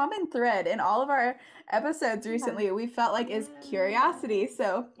the common thread in all of our episodes recently, we felt like is curiosity.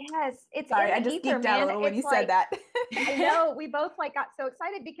 So yes, it's sorry, I just geeked out a little when you said that. I know, we both like got so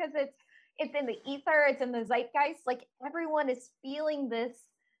excited because it's in the ether, it's in the zeitgeist. Like everyone is feeling this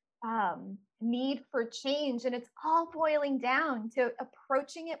need for change, and it's all boiling down to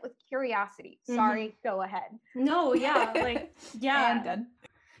approaching it with curiosity. Sorry, go ahead. No, yeah, like yeah. I'm done.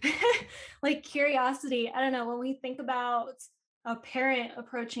 Like curiosity. I don't know, when we think about a parent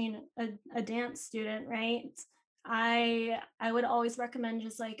approaching a dance student, right? I would always recommend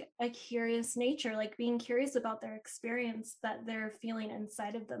just like a curious nature, like being curious about their experience that they're feeling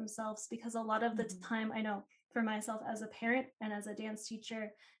inside of themselves, because a lot of the time, I know for myself as a parent and as a dance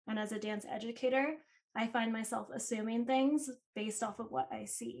teacher and as a dance educator, I find myself assuming things based off of what I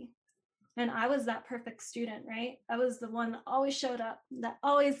see. And I was that perfect student, right? I was the one that always showed up, that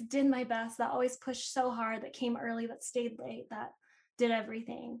always did my best, that always pushed so hard, that came early, that stayed late, that did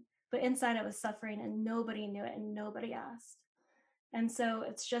everything. But inside I was suffering and nobody knew it and nobody asked. And so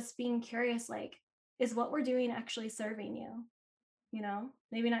it's just being curious, like, is what we're doing actually serving you? You know,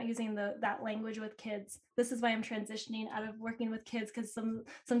 maybe not using that language with kids. This is why I'm transitioning out of working with kids, because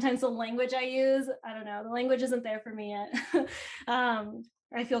sometimes the language I use, I don't know, the language isn't there for me yet.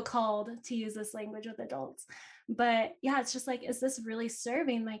 I feel called to use this language with adults. But yeah, it's just like, is this really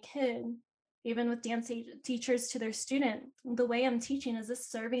serving my kid? Even with dance teachers to their student, the way I'm teaching, is this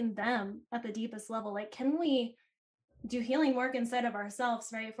serving them at the deepest level? Like, can we do healing work inside of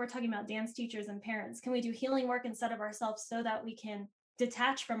ourselves, right? If we're talking about dance teachers and parents, can we do healing work inside of ourselves so that we can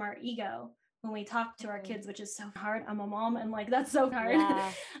detach from our ego when we talk to our kids, which is so hard. I'm a mom and like, that's so hard.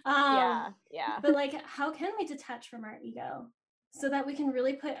 Yeah. But like, how can we detach from our ego so that we can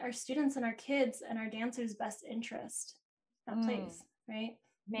really put our students and our kids and our dancers' best interest at place, right?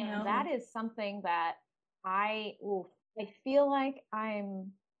 Man, that is something that I feel like I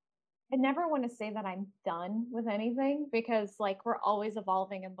never want to say that I'm done with anything, because like we're always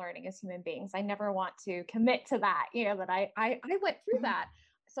evolving and learning as human beings. I never want to commit to that, that I went through that.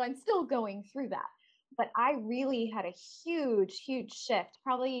 So I'm still going through that. But I really had a huge shift,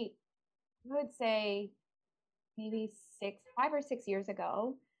 probably I would say maybe 5 or 6 years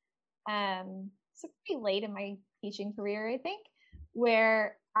ago. So pretty late in my teaching career, I think,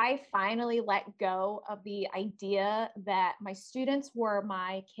 where I finally let go of the idea that my students were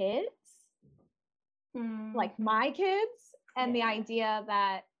my kids, like my kids, and the idea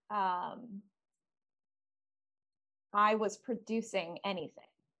that I was producing anything,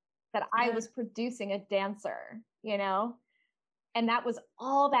 that I was producing a dancer, and that was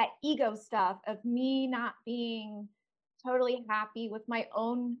all that ego stuff of me not being totally happy with my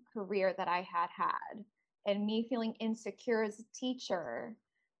own career that I had, and me feeling insecure as a teacher,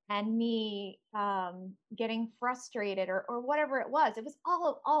 and me getting frustrated or whatever it was. It was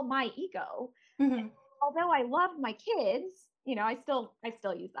all my ego. Mm-hmm. Although I loved my kids, I still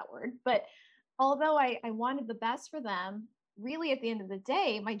use that word, but although I wanted the best for them, really at the end of the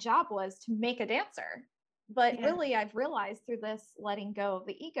day, my job was to make a dancer. But really, I've realized through this letting go of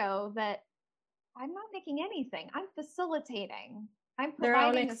the ego that I'm not making anything. I'm facilitating. I'm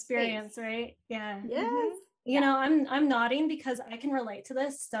providing their own experience, right? Yeah. Yes. Mm-hmm. You know, I'm nodding because I can relate to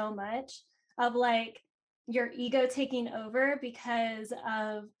this so much, of like your ego taking over because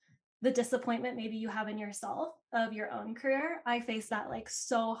of the disappointment maybe you have in yourself of your own career. I faced that like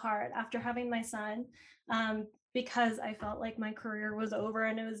so hard after having my son, because I felt like my career was over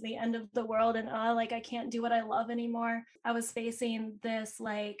and it was the end of the world, and like I can't do what I love anymore. I was facing this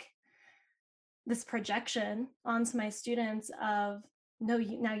projection onto my students of, no,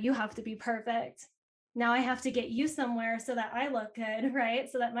 now you have to be perfect. Now I have to get you somewhere so that I look good, right?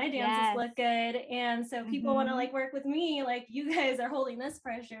 So that my dances look good. And so people want to like work with me, like you guys are holding this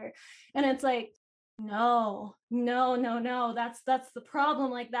pressure. And it's like, no, that's the problem.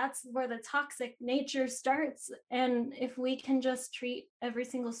 Like that's where the toxic nature starts. And if we can just treat every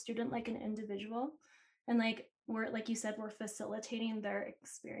single student like an individual, and like we're, like you said, we're facilitating their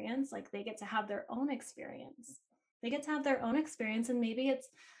experience, like they get to have their own experience. And maybe it's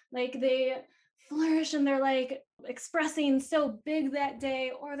like they flourish and they're like expressing so big that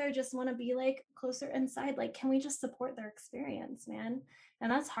day, or they just want to be like closer inside. Like, can we just support their experience, man?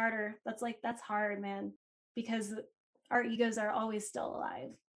 And that's harder. That's hard, man, because our egos are always still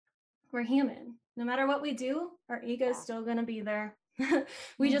alive. We're human. No matter what we do, our ego is still going to be there.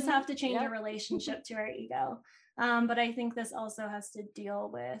 We just have to change our relationship to our ego. But I think this also has to deal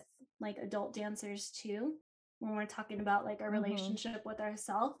with like adult dancers too. When we're talking about like our relationship with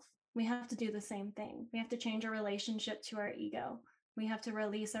ourselves, we have to do the same thing. We have to change our relationship to our ego. We have to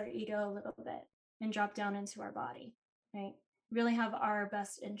release our ego a little bit and drop down into our body, right? Really have our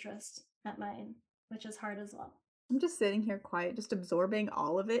best interest at mind, which is hard as well. I'm just sitting here quiet, just absorbing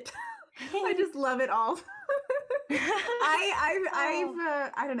all of it. I just love it all.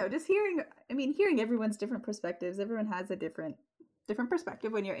 I don't know, just hearing everyone's different perspectives. Everyone has a different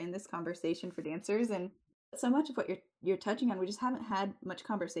perspective when you're in this conversation for dancers, and so much of what you're touching on, we just haven't had much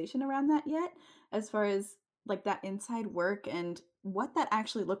conversation around that yet, as far as like that inside work and what that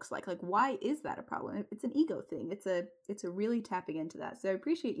actually looks like. Like, why is that a problem? It's an ego thing. It's a really tapping into that. So I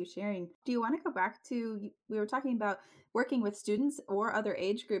appreciate you sharing. Do you want to go back to, we were talking about working with students or other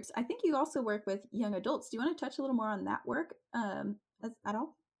age groups. I think you also work with young adults. Do you want to touch a little more on that work at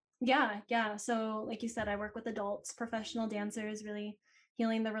all? Yeah. So like you said, I work with adults, professional dancers, really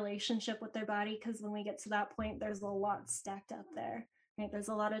healing the relationship with their body, because when we get to that point, there's a lot stacked up there, right? There's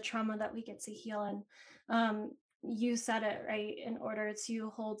a lot of trauma that we get to heal. And you said it right. In order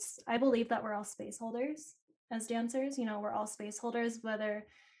to hold, I believe that we're all space holders as dancers. We're all space holders, whether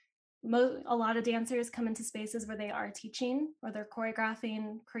a lot of dancers come into spaces where they are teaching or they're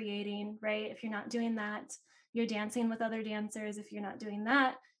choreographing, creating, right? If you're not doing that, you're dancing with other dancers. If you're not doing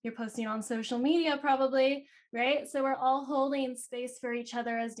that, you're posting on social media probably, right? So we're all holding space for each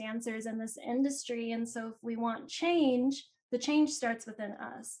other as dancers in this industry. And so if we want change, the change starts within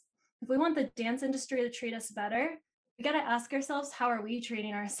us. If we want the dance industry to treat us better, we got to ask ourselves, how are we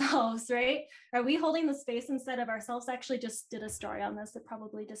treating ourselves, right? Are we holding the space instead of ourselves? I actually just did a story on this that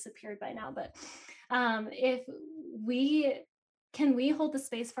probably disappeared by now, but can we hold the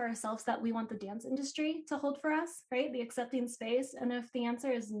space for ourselves that we want the dance industry to hold for us, right? The accepting space. And if the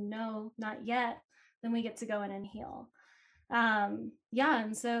answer is no, not yet, then we get to go in and heal.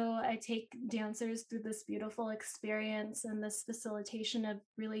 And so I take dancers through this beautiful experience and this facilitation of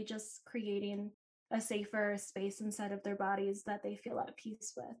really just creating a safer space inside of their bodies that they feel at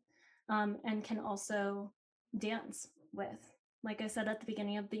peace with, and can also dance with. Like I said at the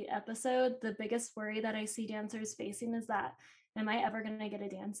beginning of the episode, the biggest worry that I see dancers facing is that, am I ever going to get a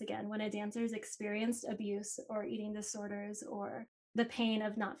dance again? When a dancer's experienced abuse or eating disorders or the pain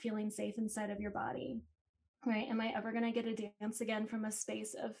of not feeling safe inside of your body, right? Am I ever going to get a dance again from a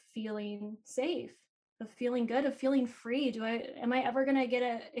space of feeling safe, of feeling good, of feeling free? Am I ever going to get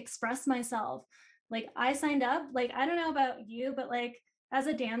to express myself? Like, I signed up, like, I don't know about you, but like, as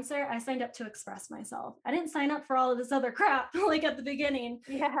a dancer, I signed up to express myself. I didn't sign up for all of this other crap like at the beginning.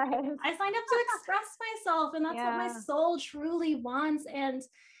 Yes. I signed up to express myself, and that's what my soul truly wants. And,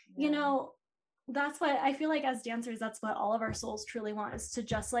 you know, that's what I feel like as dancers, that's what all of our souls truly want, is to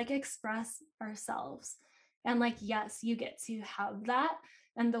just like express ourselves. And like, yes, you get to have that.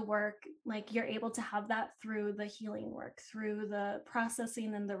 And the work, like you're able to have that through the healing work, through the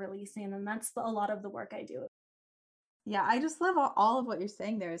processing and the releasing. And that's a lot of the work I do. Yeah, I just love all of what you're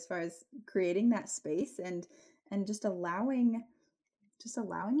saying there as far as creating that space and just allowing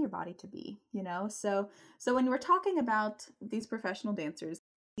your body to be, you know? So when we're talking about these professional dancers,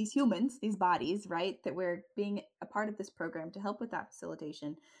 these humans, these bodies, right, that we're being a part of this program to help with that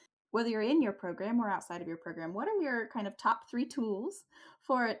facilitation, whether you're in your program or outside of your program, what are your kind of top 3 tools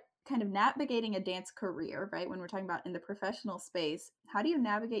for kind of navigating a dance career, right? When we're talking about in the professional space, how do you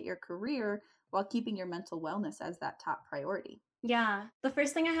navigate your career while keeping your mental wellness as that top priority? Yeah. The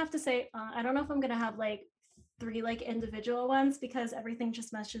first thing I have to say, I don't know if I'm going to have like 3 like individual ones because everything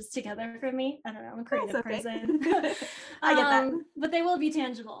just meshes together for me. I don't know, I'm a creative person. I get that. But they will be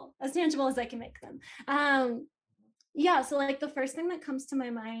tangible as I can make them. Yeah, so like the first thing that comes to my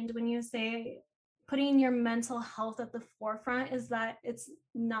mind when you say putting your mental health at the forefront is that it's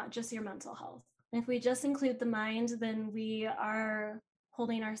not just your mental health. And if we just include the mind, then we are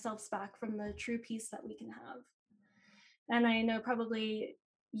holding ourselves back from the true peace that we can have. And I know probably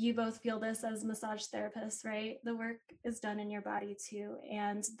you both feel this as massage therapists, right? The work is done in your body too.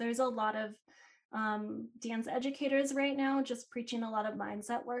 And there's a lot of dance educators right now just preaching a lot of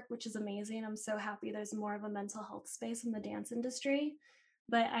mindset work, which is amazing. I'm so happy there's more of a mental health space in the dance industry.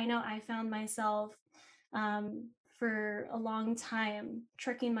 But I know I found myself for a long time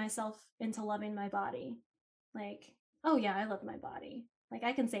tricking myself into loving my body. Like, oh yeah, I love my body. Like,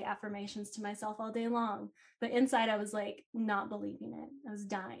 I can say affirmations to myself all day long, but inside I was like not believing it. I was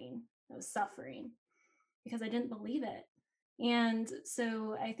dying. I was suffering because I didn't believe it. And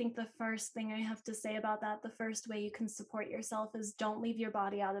so I think the first thing I have to say about that, the first way you can support yourself is don't leave your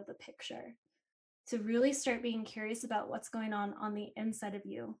body out of the picture. To really start being curious about what's going on the inside of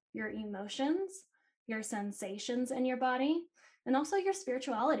you, your emotions, your sensations in your body, and also your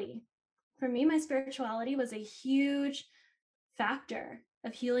spirituality. For me, my spirituality was a huge factor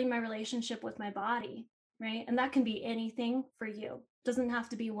of healing my relationship with my body, right? And that can be anything for you. It doesn't have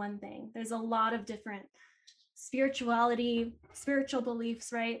to be one thing. There's a lot of different spiritual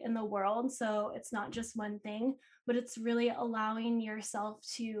beliefs, right, in the world. So it's not just one thing, but it's really allowing yourself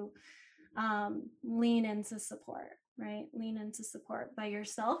to lean into support, right? Lean into support by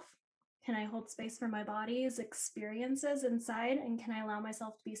yourself. Can I hold space for my body's experiences inside? And can I allow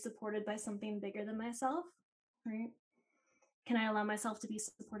myself to be supported by something bigger than myself, right? Can I allow myself to be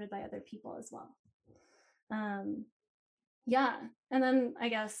supported by other people as well? Yeah. And then I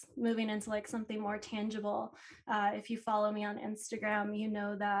guess moving into like something more tangible, if you follow me on Instagram, you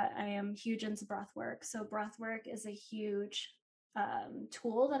know that I am huge into breath work. So breath work is a huge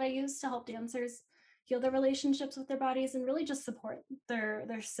tool that I use to help dancers heal their relationships with their bodies and really just support their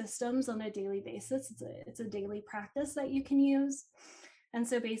systems on a daily basis. It's a daily practice that you can use. And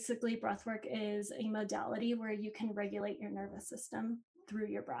so basically breath work is a modality where you can regulate your nervous system through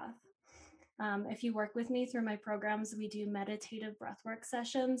your breath. If you work with me through my programs, we do meditative breathwork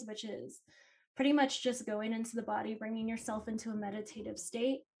sessions, which is pretty much just going into the body, bringing yourself into a meditative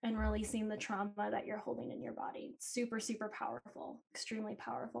state and releasing the trauma that you're holding in your body. Super, super powerful, extremely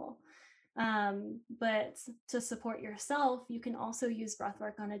powerful. But to support yourself, you can also use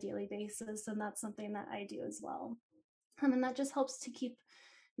breathwork on a daily basis. And that's something that I do as well. And that just helps to keep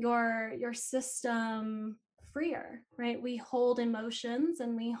your system freer, right? We hold emotions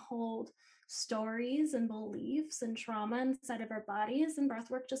and we hold stories and beliefs and trauma inside of our bodies, and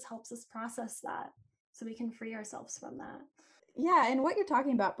breathwork just helps us process that so we can free ourselves from that. Yeah, and what you're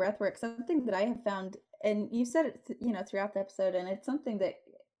talking about, breathwork, something that I have found, and you said it, throughout the episode, and it's something that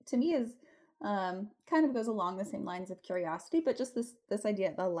to me is kind of goes along the same lines of curiosity, but just this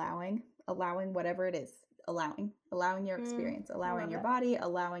idea of allowing whatever it is, allowing your experience, allowing your body,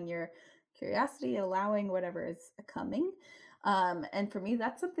 allowing your curiosity, allowing whatever is coming. And for me,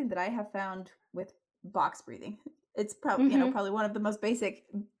 that's something that I have found with box breathing. It's probably, probably one of the most basic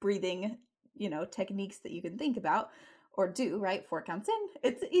breathing, techniques that you can think about or do, right? 4 counts in.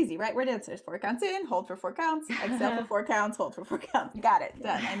 It's easy, right? We're dancers. 4 counts in, hold for 4 counts, exhale for 4 counts, hold for 4 counts. Got it.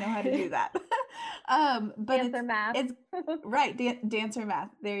 Done. I know how to do that. But Dancer math. it's right. Dancer math.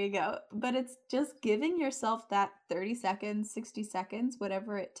 There you go. But it's just giving yourself that 30 seconds, 60 seconds,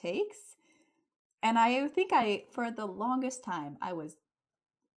 whatever it takes. And I think for the longest time,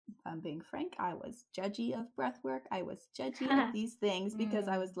 if I'm being frank, I was judgy of breath work. I was judgy of these things because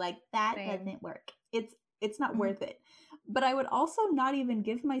I was like, that doesn't work. It's not worth it. But I would also not even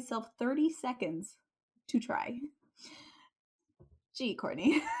give myself 30 seconds to try. Gee,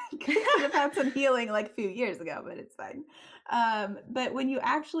 Courtney, could have had some healing like a few years ago, but it's fine. But when you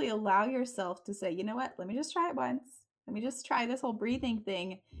actually allow yourself to say, you know what, let me just try it once. Let me just try this whole breathing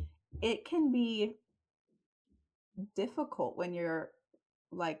thing. It can be difficult when you're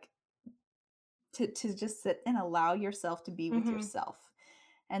like to just sit and allow yourself to be with yourself.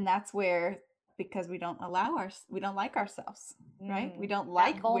 And that's where, because we don't like ourselves, right? We don't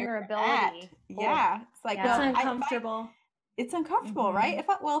like that vulnerability. Yeah. It's like, well, it's uncomfortable. It's uncomfortable, right? If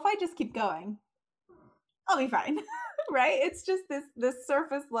I just keep going, I'll be fine. Right? It's just this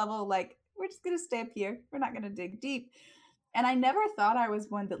surface level, like, we're just going to stay up here. We're not going to dig deep. And I never thought I was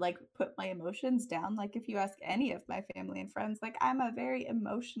one that like put my emotions down. Like if you ask any of my family and friends, like I'm a very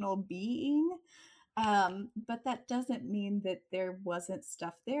emotional being. But that doesn't mean that there wasn't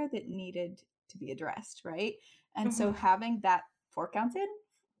stuff there that needed to be addressed, right? And so having that 4 counts in,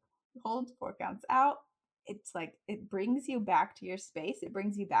 hold, 4 counts out, it's like it brings you back to your space. It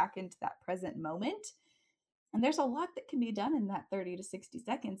brings you back into that present moment. And there's a lot that can be done in that 30 to 60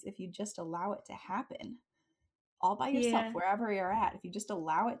 seconds if you just allow it to happen. All by yourself, wherever you're at. If you just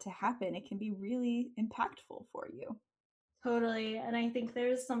allow it to happen, it can be really impactful for you. Totally. And I think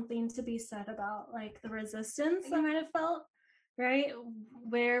there's something to be said about like the resistance I might have felt, right?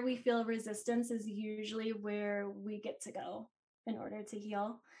 Where we feel resistance is usually where we get to go in order to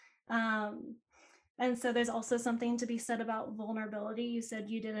heal. And so there's also something to be said about vulnerability. You said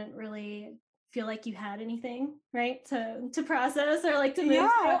you didn't really feel like you had anything, right? To process or like to move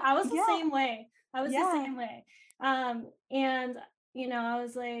through. I was the same way. The same way. And I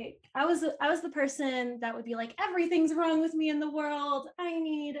was like, I was the person that would be like, everything's wrong with me in the world. I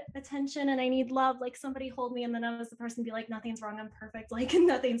need attention and I need love. Like somebody hold me. And then I was the person to be like, nothing's wrong. I'm perfect. Like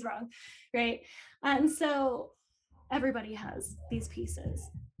nothing's wrong. Right. And so everybody has these pieces.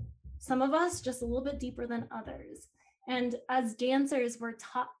 Some of us just a little bit deeper than others. And as dancers, we're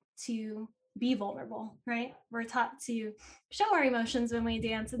taught to be vulnerable, right? We're taught to show our emotions when we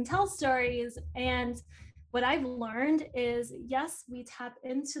dance and tell stories. And what I've learned is, yes, we tap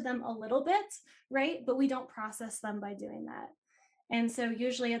into them a little bit, right? But we don't process them by doing that. And so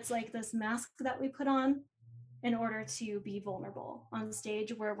usually it's like this mask that we put on in order to be vulnerable on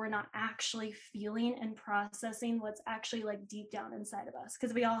stage where we're not actually feeling and processing what's actually like deep down inside of us.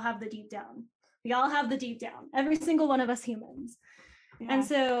 Because we all have the deep down. We all have the deep down, every single one of us humans. And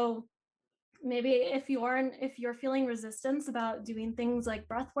so maybe if you're feeling resistance about doing things like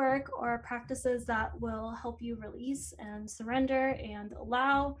breath work or practices that will help you release and surrender and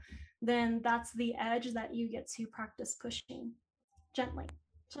allow, then that's the edge that you get to practice pushing gently.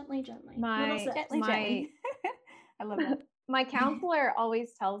 Gently. I love that. My counselor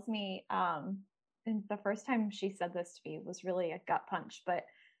always tells me, and the first time she said this to me was really a gut punch, but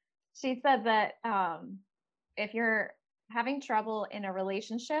she said that if you're having trouble in a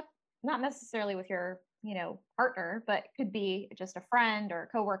relationship, not necessarily with your, partner, but could be just a friend or a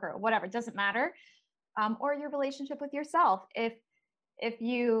coworker or whatever, it doesn't matter, or your relationship with yourself. If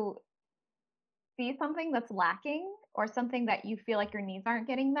you see something that's lacking or something that you feel like your needs aren't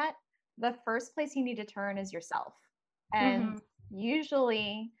getting met, the first place you need to turn is yourself. And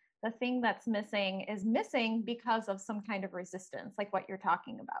usually the thing that's missing is missing because of some kind of resistance, like what you're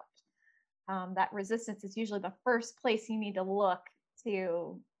talking about. That resistance is usually the first place you need to look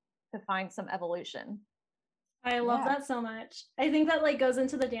to find some evolution. I love that so much. I think that like goes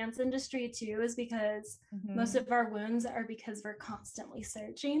into the dance industry too, is because most of our wounds are because we're constantly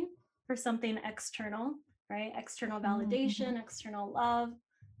searching for something external, right? External validation, external love,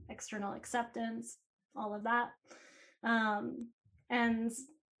 external acceptance, all of that. And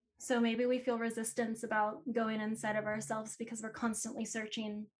so maybe we feel resistance about going inside of ourselves because we're constantly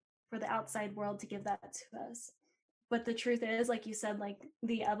searching for the outside world to give that to us. But the truth is, like you said, like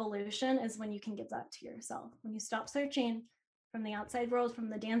the evolution is when you can give that to yourself. When you stop searching from the outside world, from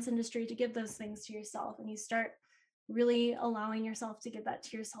the dance industry to give those things to yourself, and you start really allowing yourself to give that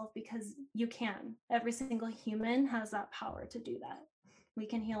to yourself, because you can. Every single human has that power to do that. We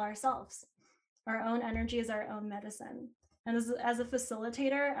can heal ourselves. Our own energy is our own medicine. And as a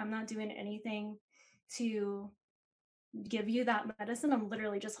facilitator, I'm not doing anything to give you that medicine. I'm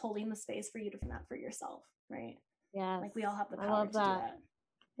literally just holding the space for you to find that for yourself, right? Yes. Like we all have the I power love to do that.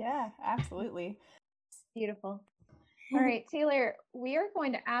 Yeah, absolutely. Beautiful. All right, Taylor, we are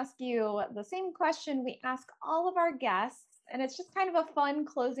going to ask you the same question we ask all of our guests. And it's just kind of a fun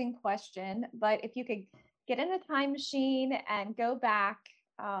closing question. But if you could get in a time machine and go back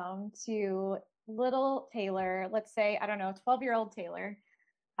to little Taylor, let's say, I don't know, 12-year-old Taylor,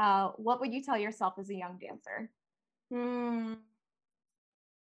 what would you tell yourself as a young dancer?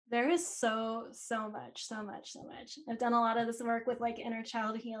 There is so much. I've done a lot of this work with like inner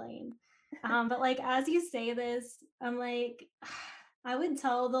child healing. But like as you say this, I'm like, I would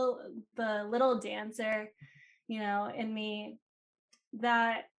tell the little dancer, you know, in me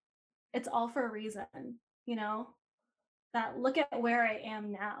that it's all for a reason, you know, that look at where I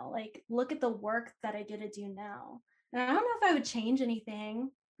am now, like look at the work that I get to do now. And I don't know if I would change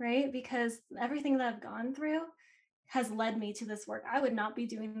anything, right? Because everything that I've gone through has led me to this work. I would not be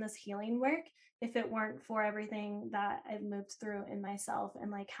doing this healing work if it weren't for everything that I've moved through in myself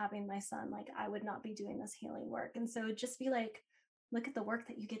and like having my son. Like I would not be doing this healing work. And so it'd just be like, look at the work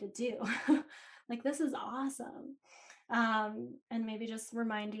that you get to do. Like this is awesome. And maybe just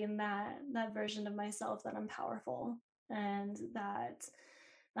reminding that version of myself that I'm powerful and that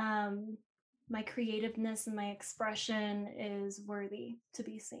my creativeness and my expression is worthy to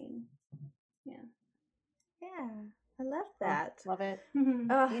be seen. Yeah. Yeah, I love that. Oh, love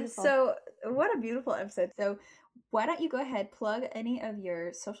it. So what a beautiful episode. So why don't you go ahead, plug any of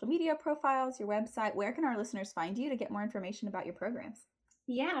your social media profiles, your website. Where can our listeners find you to get more information about your programs?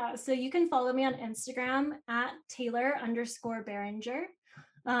 Yeah, so you can follow me on Instagram at Taylor_Behringer.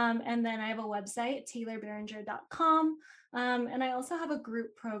 And then I have a website, TaylorBehringer.com. And I also have a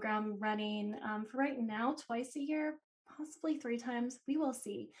group program running for right now, twice a year, possibly 3 times. We will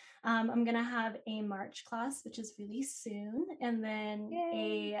see. I'm going to have a March class, which is really soon, and then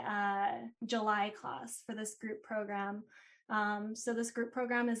a July class for this group program. So this group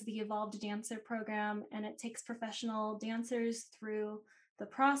program is the Evolved Dancer program, and it takes professional dancers through the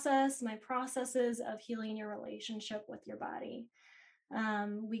process, my processes of healing your relationship with your body.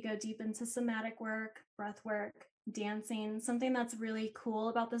 We go deep into somatic work, breath work, dancing. Something that's really cool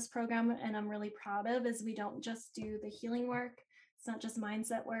about this program and I'm really proud of is we don't just do the healing work. It's not just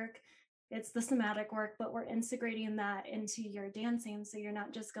mindset work. It's the somatic work, but we're integrating that into your dancing. So you're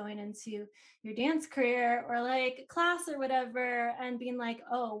not just going into your dance career or like class or whatever and being like,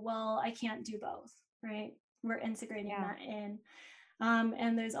 oh, well, I can't do both, right? We're integrating that in.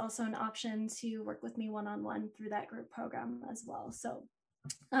 And there's also an option to work with me one-on-one through that group program as well. So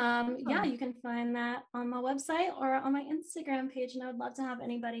yeah, you can find that on my website or on my Instagram page. And I would love to have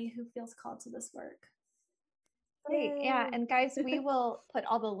anybody who feels called to this work. Great. Yeah. And guys, we will put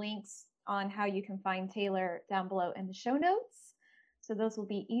all the links on how you can find Taylor down below in the show notes. So those will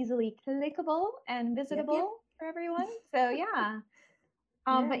be easily clickable and visitable for everyone. So yeah.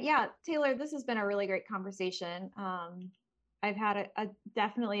 But yeah, Taylor, this has been a really great conversation. I've had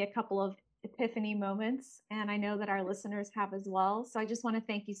definitely a couple of epiphany moments, and I know that our listeners have as well. So I just want to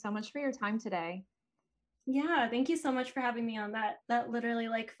thank you so much for your time today. Yeah, thank you so much for having me on. That literally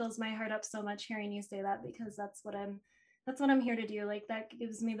like fills my heart up so much hearing you say that, because that's what I'm here to do. Like that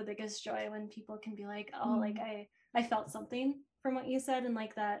gives me the biggest joy when people can be like, oh, like I felt something from what you said, and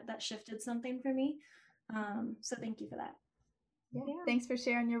like that shifted something for me. So thank you for that. Yeah. Thanks for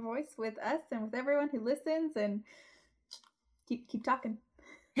sharing your voice with us and with everyone who listens, and keep talking.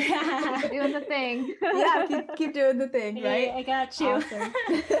 Keep doing the thing. Yeah, keep doing the thing, right? Hey, I got you. Awesome.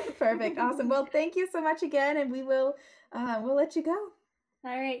 Perfect. Awesome. Well, thank you so much again, and we will we'll let you go.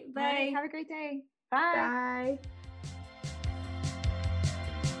 All right. Bye. All right, have a great day. Bye. Bye.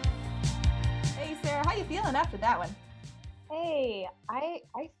 Hey, Sarah, how you feeling after that one? Hey,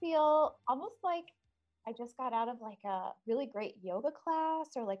 I feel almost like I just got out of like a really great yoga class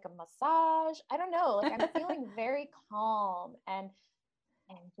or like a massage. I don't know. Like I'm feeling very calm and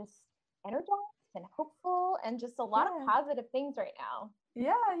just energized and hopeful and just a lot of positive things right now.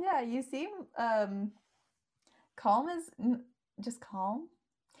 Yeah. You seem calm as just calm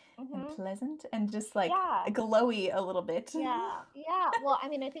and pleasant and just like glowy a little bit. Yeah. Well, I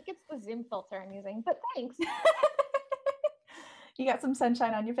mean, I think it's the Zoom filter I'm using, but thanks. You got some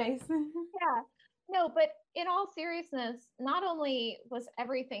sunshine on your face. Yeah. No, but in all seriousness, not only was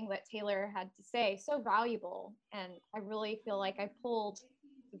everything that Taylor had to say so valuable, and I really feel like I pulled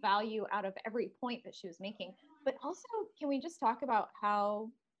value out of every point that she was making, but also, can we just talk about how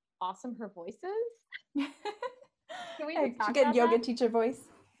awesome her voice is? Can we just talk about yoga that? teacher voice?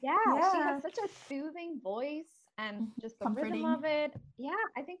 Yeah, she Yeah. has such a soothing voice and just the rhythm Comforting. of it. Yeah,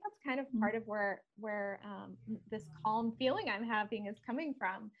 I think that's kind of part of where this calm feeling I'm having is coming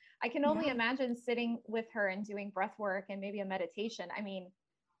from. I can only Yeah. imagine sitting with her and doing breath work and maybe a meditation. I mean,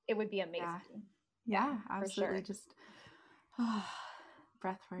 it would be amazing. Yeah, for absolutely. sure. Just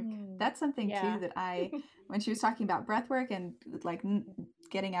breath work. Mm, That's something too yeah. that when she was talking about breath work and like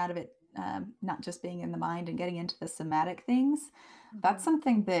getting out of it, not just being in the mind and getting into the somatic things, that's Mhm.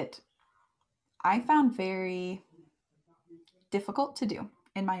 something that I found very difficult to do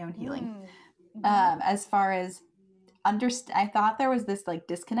in my own healing. As far as I thought there was this like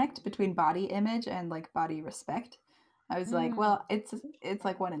disconnect between body image and like body respect. I was like, well, it's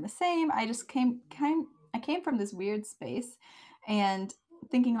like one and the same. I just came from this weird space and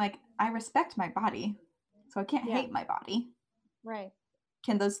thinking like I respect my body, so I can't Yeah. hate my body. Right.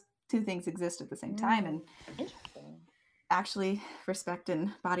 Can those two things exist at the same time? And Interesting. actually, respect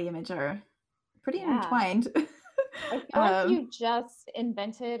and body image are pretty Yeah. intertwined. I feel like you just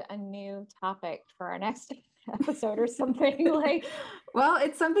invented a new topic for our next episode or something. Like, well,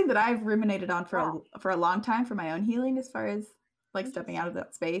 it's something that I've ruminated on for a long time for my own healing, as far as like stepping out of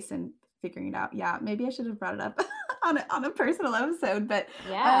that space and figuring it out. Yeah, maybe I should have brought it up on a personal episode, but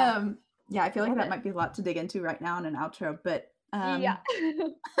yeah, I feel like that might be a lot to dig into right now in an outro. But yeah.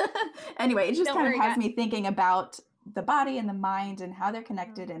 anyway, it just Don't kind worry, of has me thinking about the body and the mind and how they're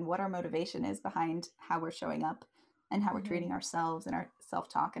connected Mhm. and what our motivation is behind how we're showing up and how we're treating ourselves and our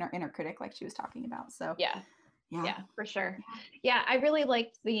self-talk and our inner critic, like she was talking about. So yeah, for sure. Yeah, I really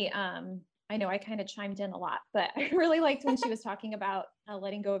liked the I know I kind of chimed in a lot, but I really liked when she was talking about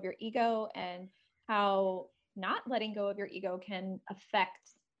letting go of your ego and how not letting go of your ego can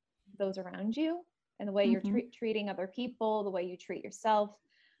affect those around you and the way you're treating other people, the way you treat yourself.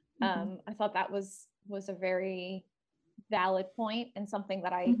 I thought that was a very valid point and something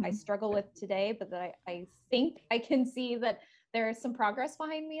that I struggle with today, but that I think I can see that there is some progress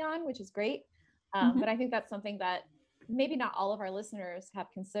behind me on, which is great. But I think that's something that maybe not all of our listeners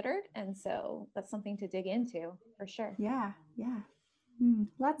have considered. And so that's something to dig into for sure. Yeah.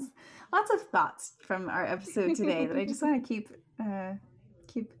 Lots of thoughts from our episode today that I just want to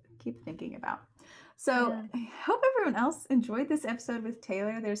keep thinking about. So I hope everyone else enjoyed this episode with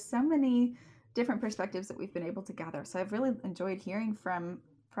Taylor. There's so many different perspectives that we've been able to gather. So I've really enjoyed hearing from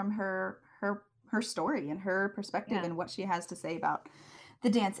her story and her perspective and what she has to say about the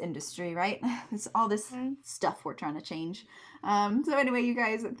dance industry, right? It's all this stuff we're trying to change. So anyway, you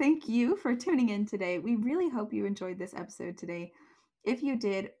guys, thank you for tuning in today. We really hope you enjoyed this episode today. If you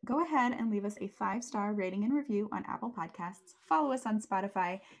did, go ahead and leave us a 5-star rating and review on Apple Podcasts, follow us on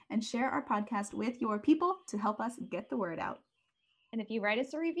Spotify, and share our podcast with your people to help us get the word out. And if you write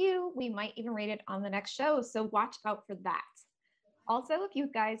us a review, we might even rate it on the next show. So watch out for that. Also, if you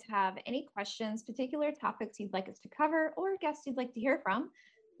guys have any questions, particular topics you'd like us to cover, or guests you'd like to hear from,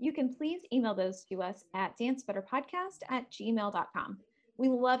 you can please email those to us at dancebetterpodcast@gmail.com. We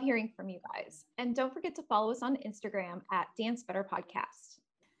love hearing from you guys. And don't forget to follow us on Instagram at dancebetterpodcast.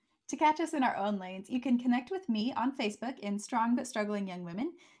 To catch us in our own lanes, you can connect with me on Facebook in Strong But Struggling Young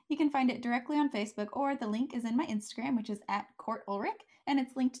Women. You can find it directly on Facebook, or the link is in my Instagram, which is at Court Ulrich, and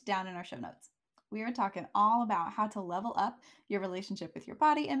it's linked down in our show notes. We are talking all about how to level up your relationship with your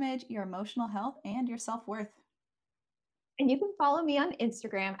body image, your emotional health, and your self-worth. And you can follow me on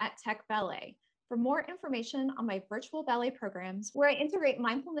Instagram at Tech Ballet for more information on my virtual ballet programs, where I integrate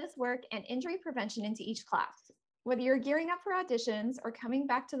mindfulness work and injury prevention into each class. Whether you're gearing up for auditions or coming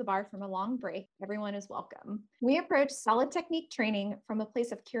back to the bar from a long break, everyone is welcome. We approach solid technique training from a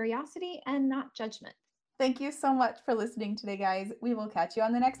place of curiosity and not judgment. Thank you so much for listening today, guys. We will catch you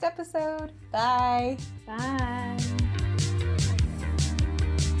on the next episode. Bye. Bye.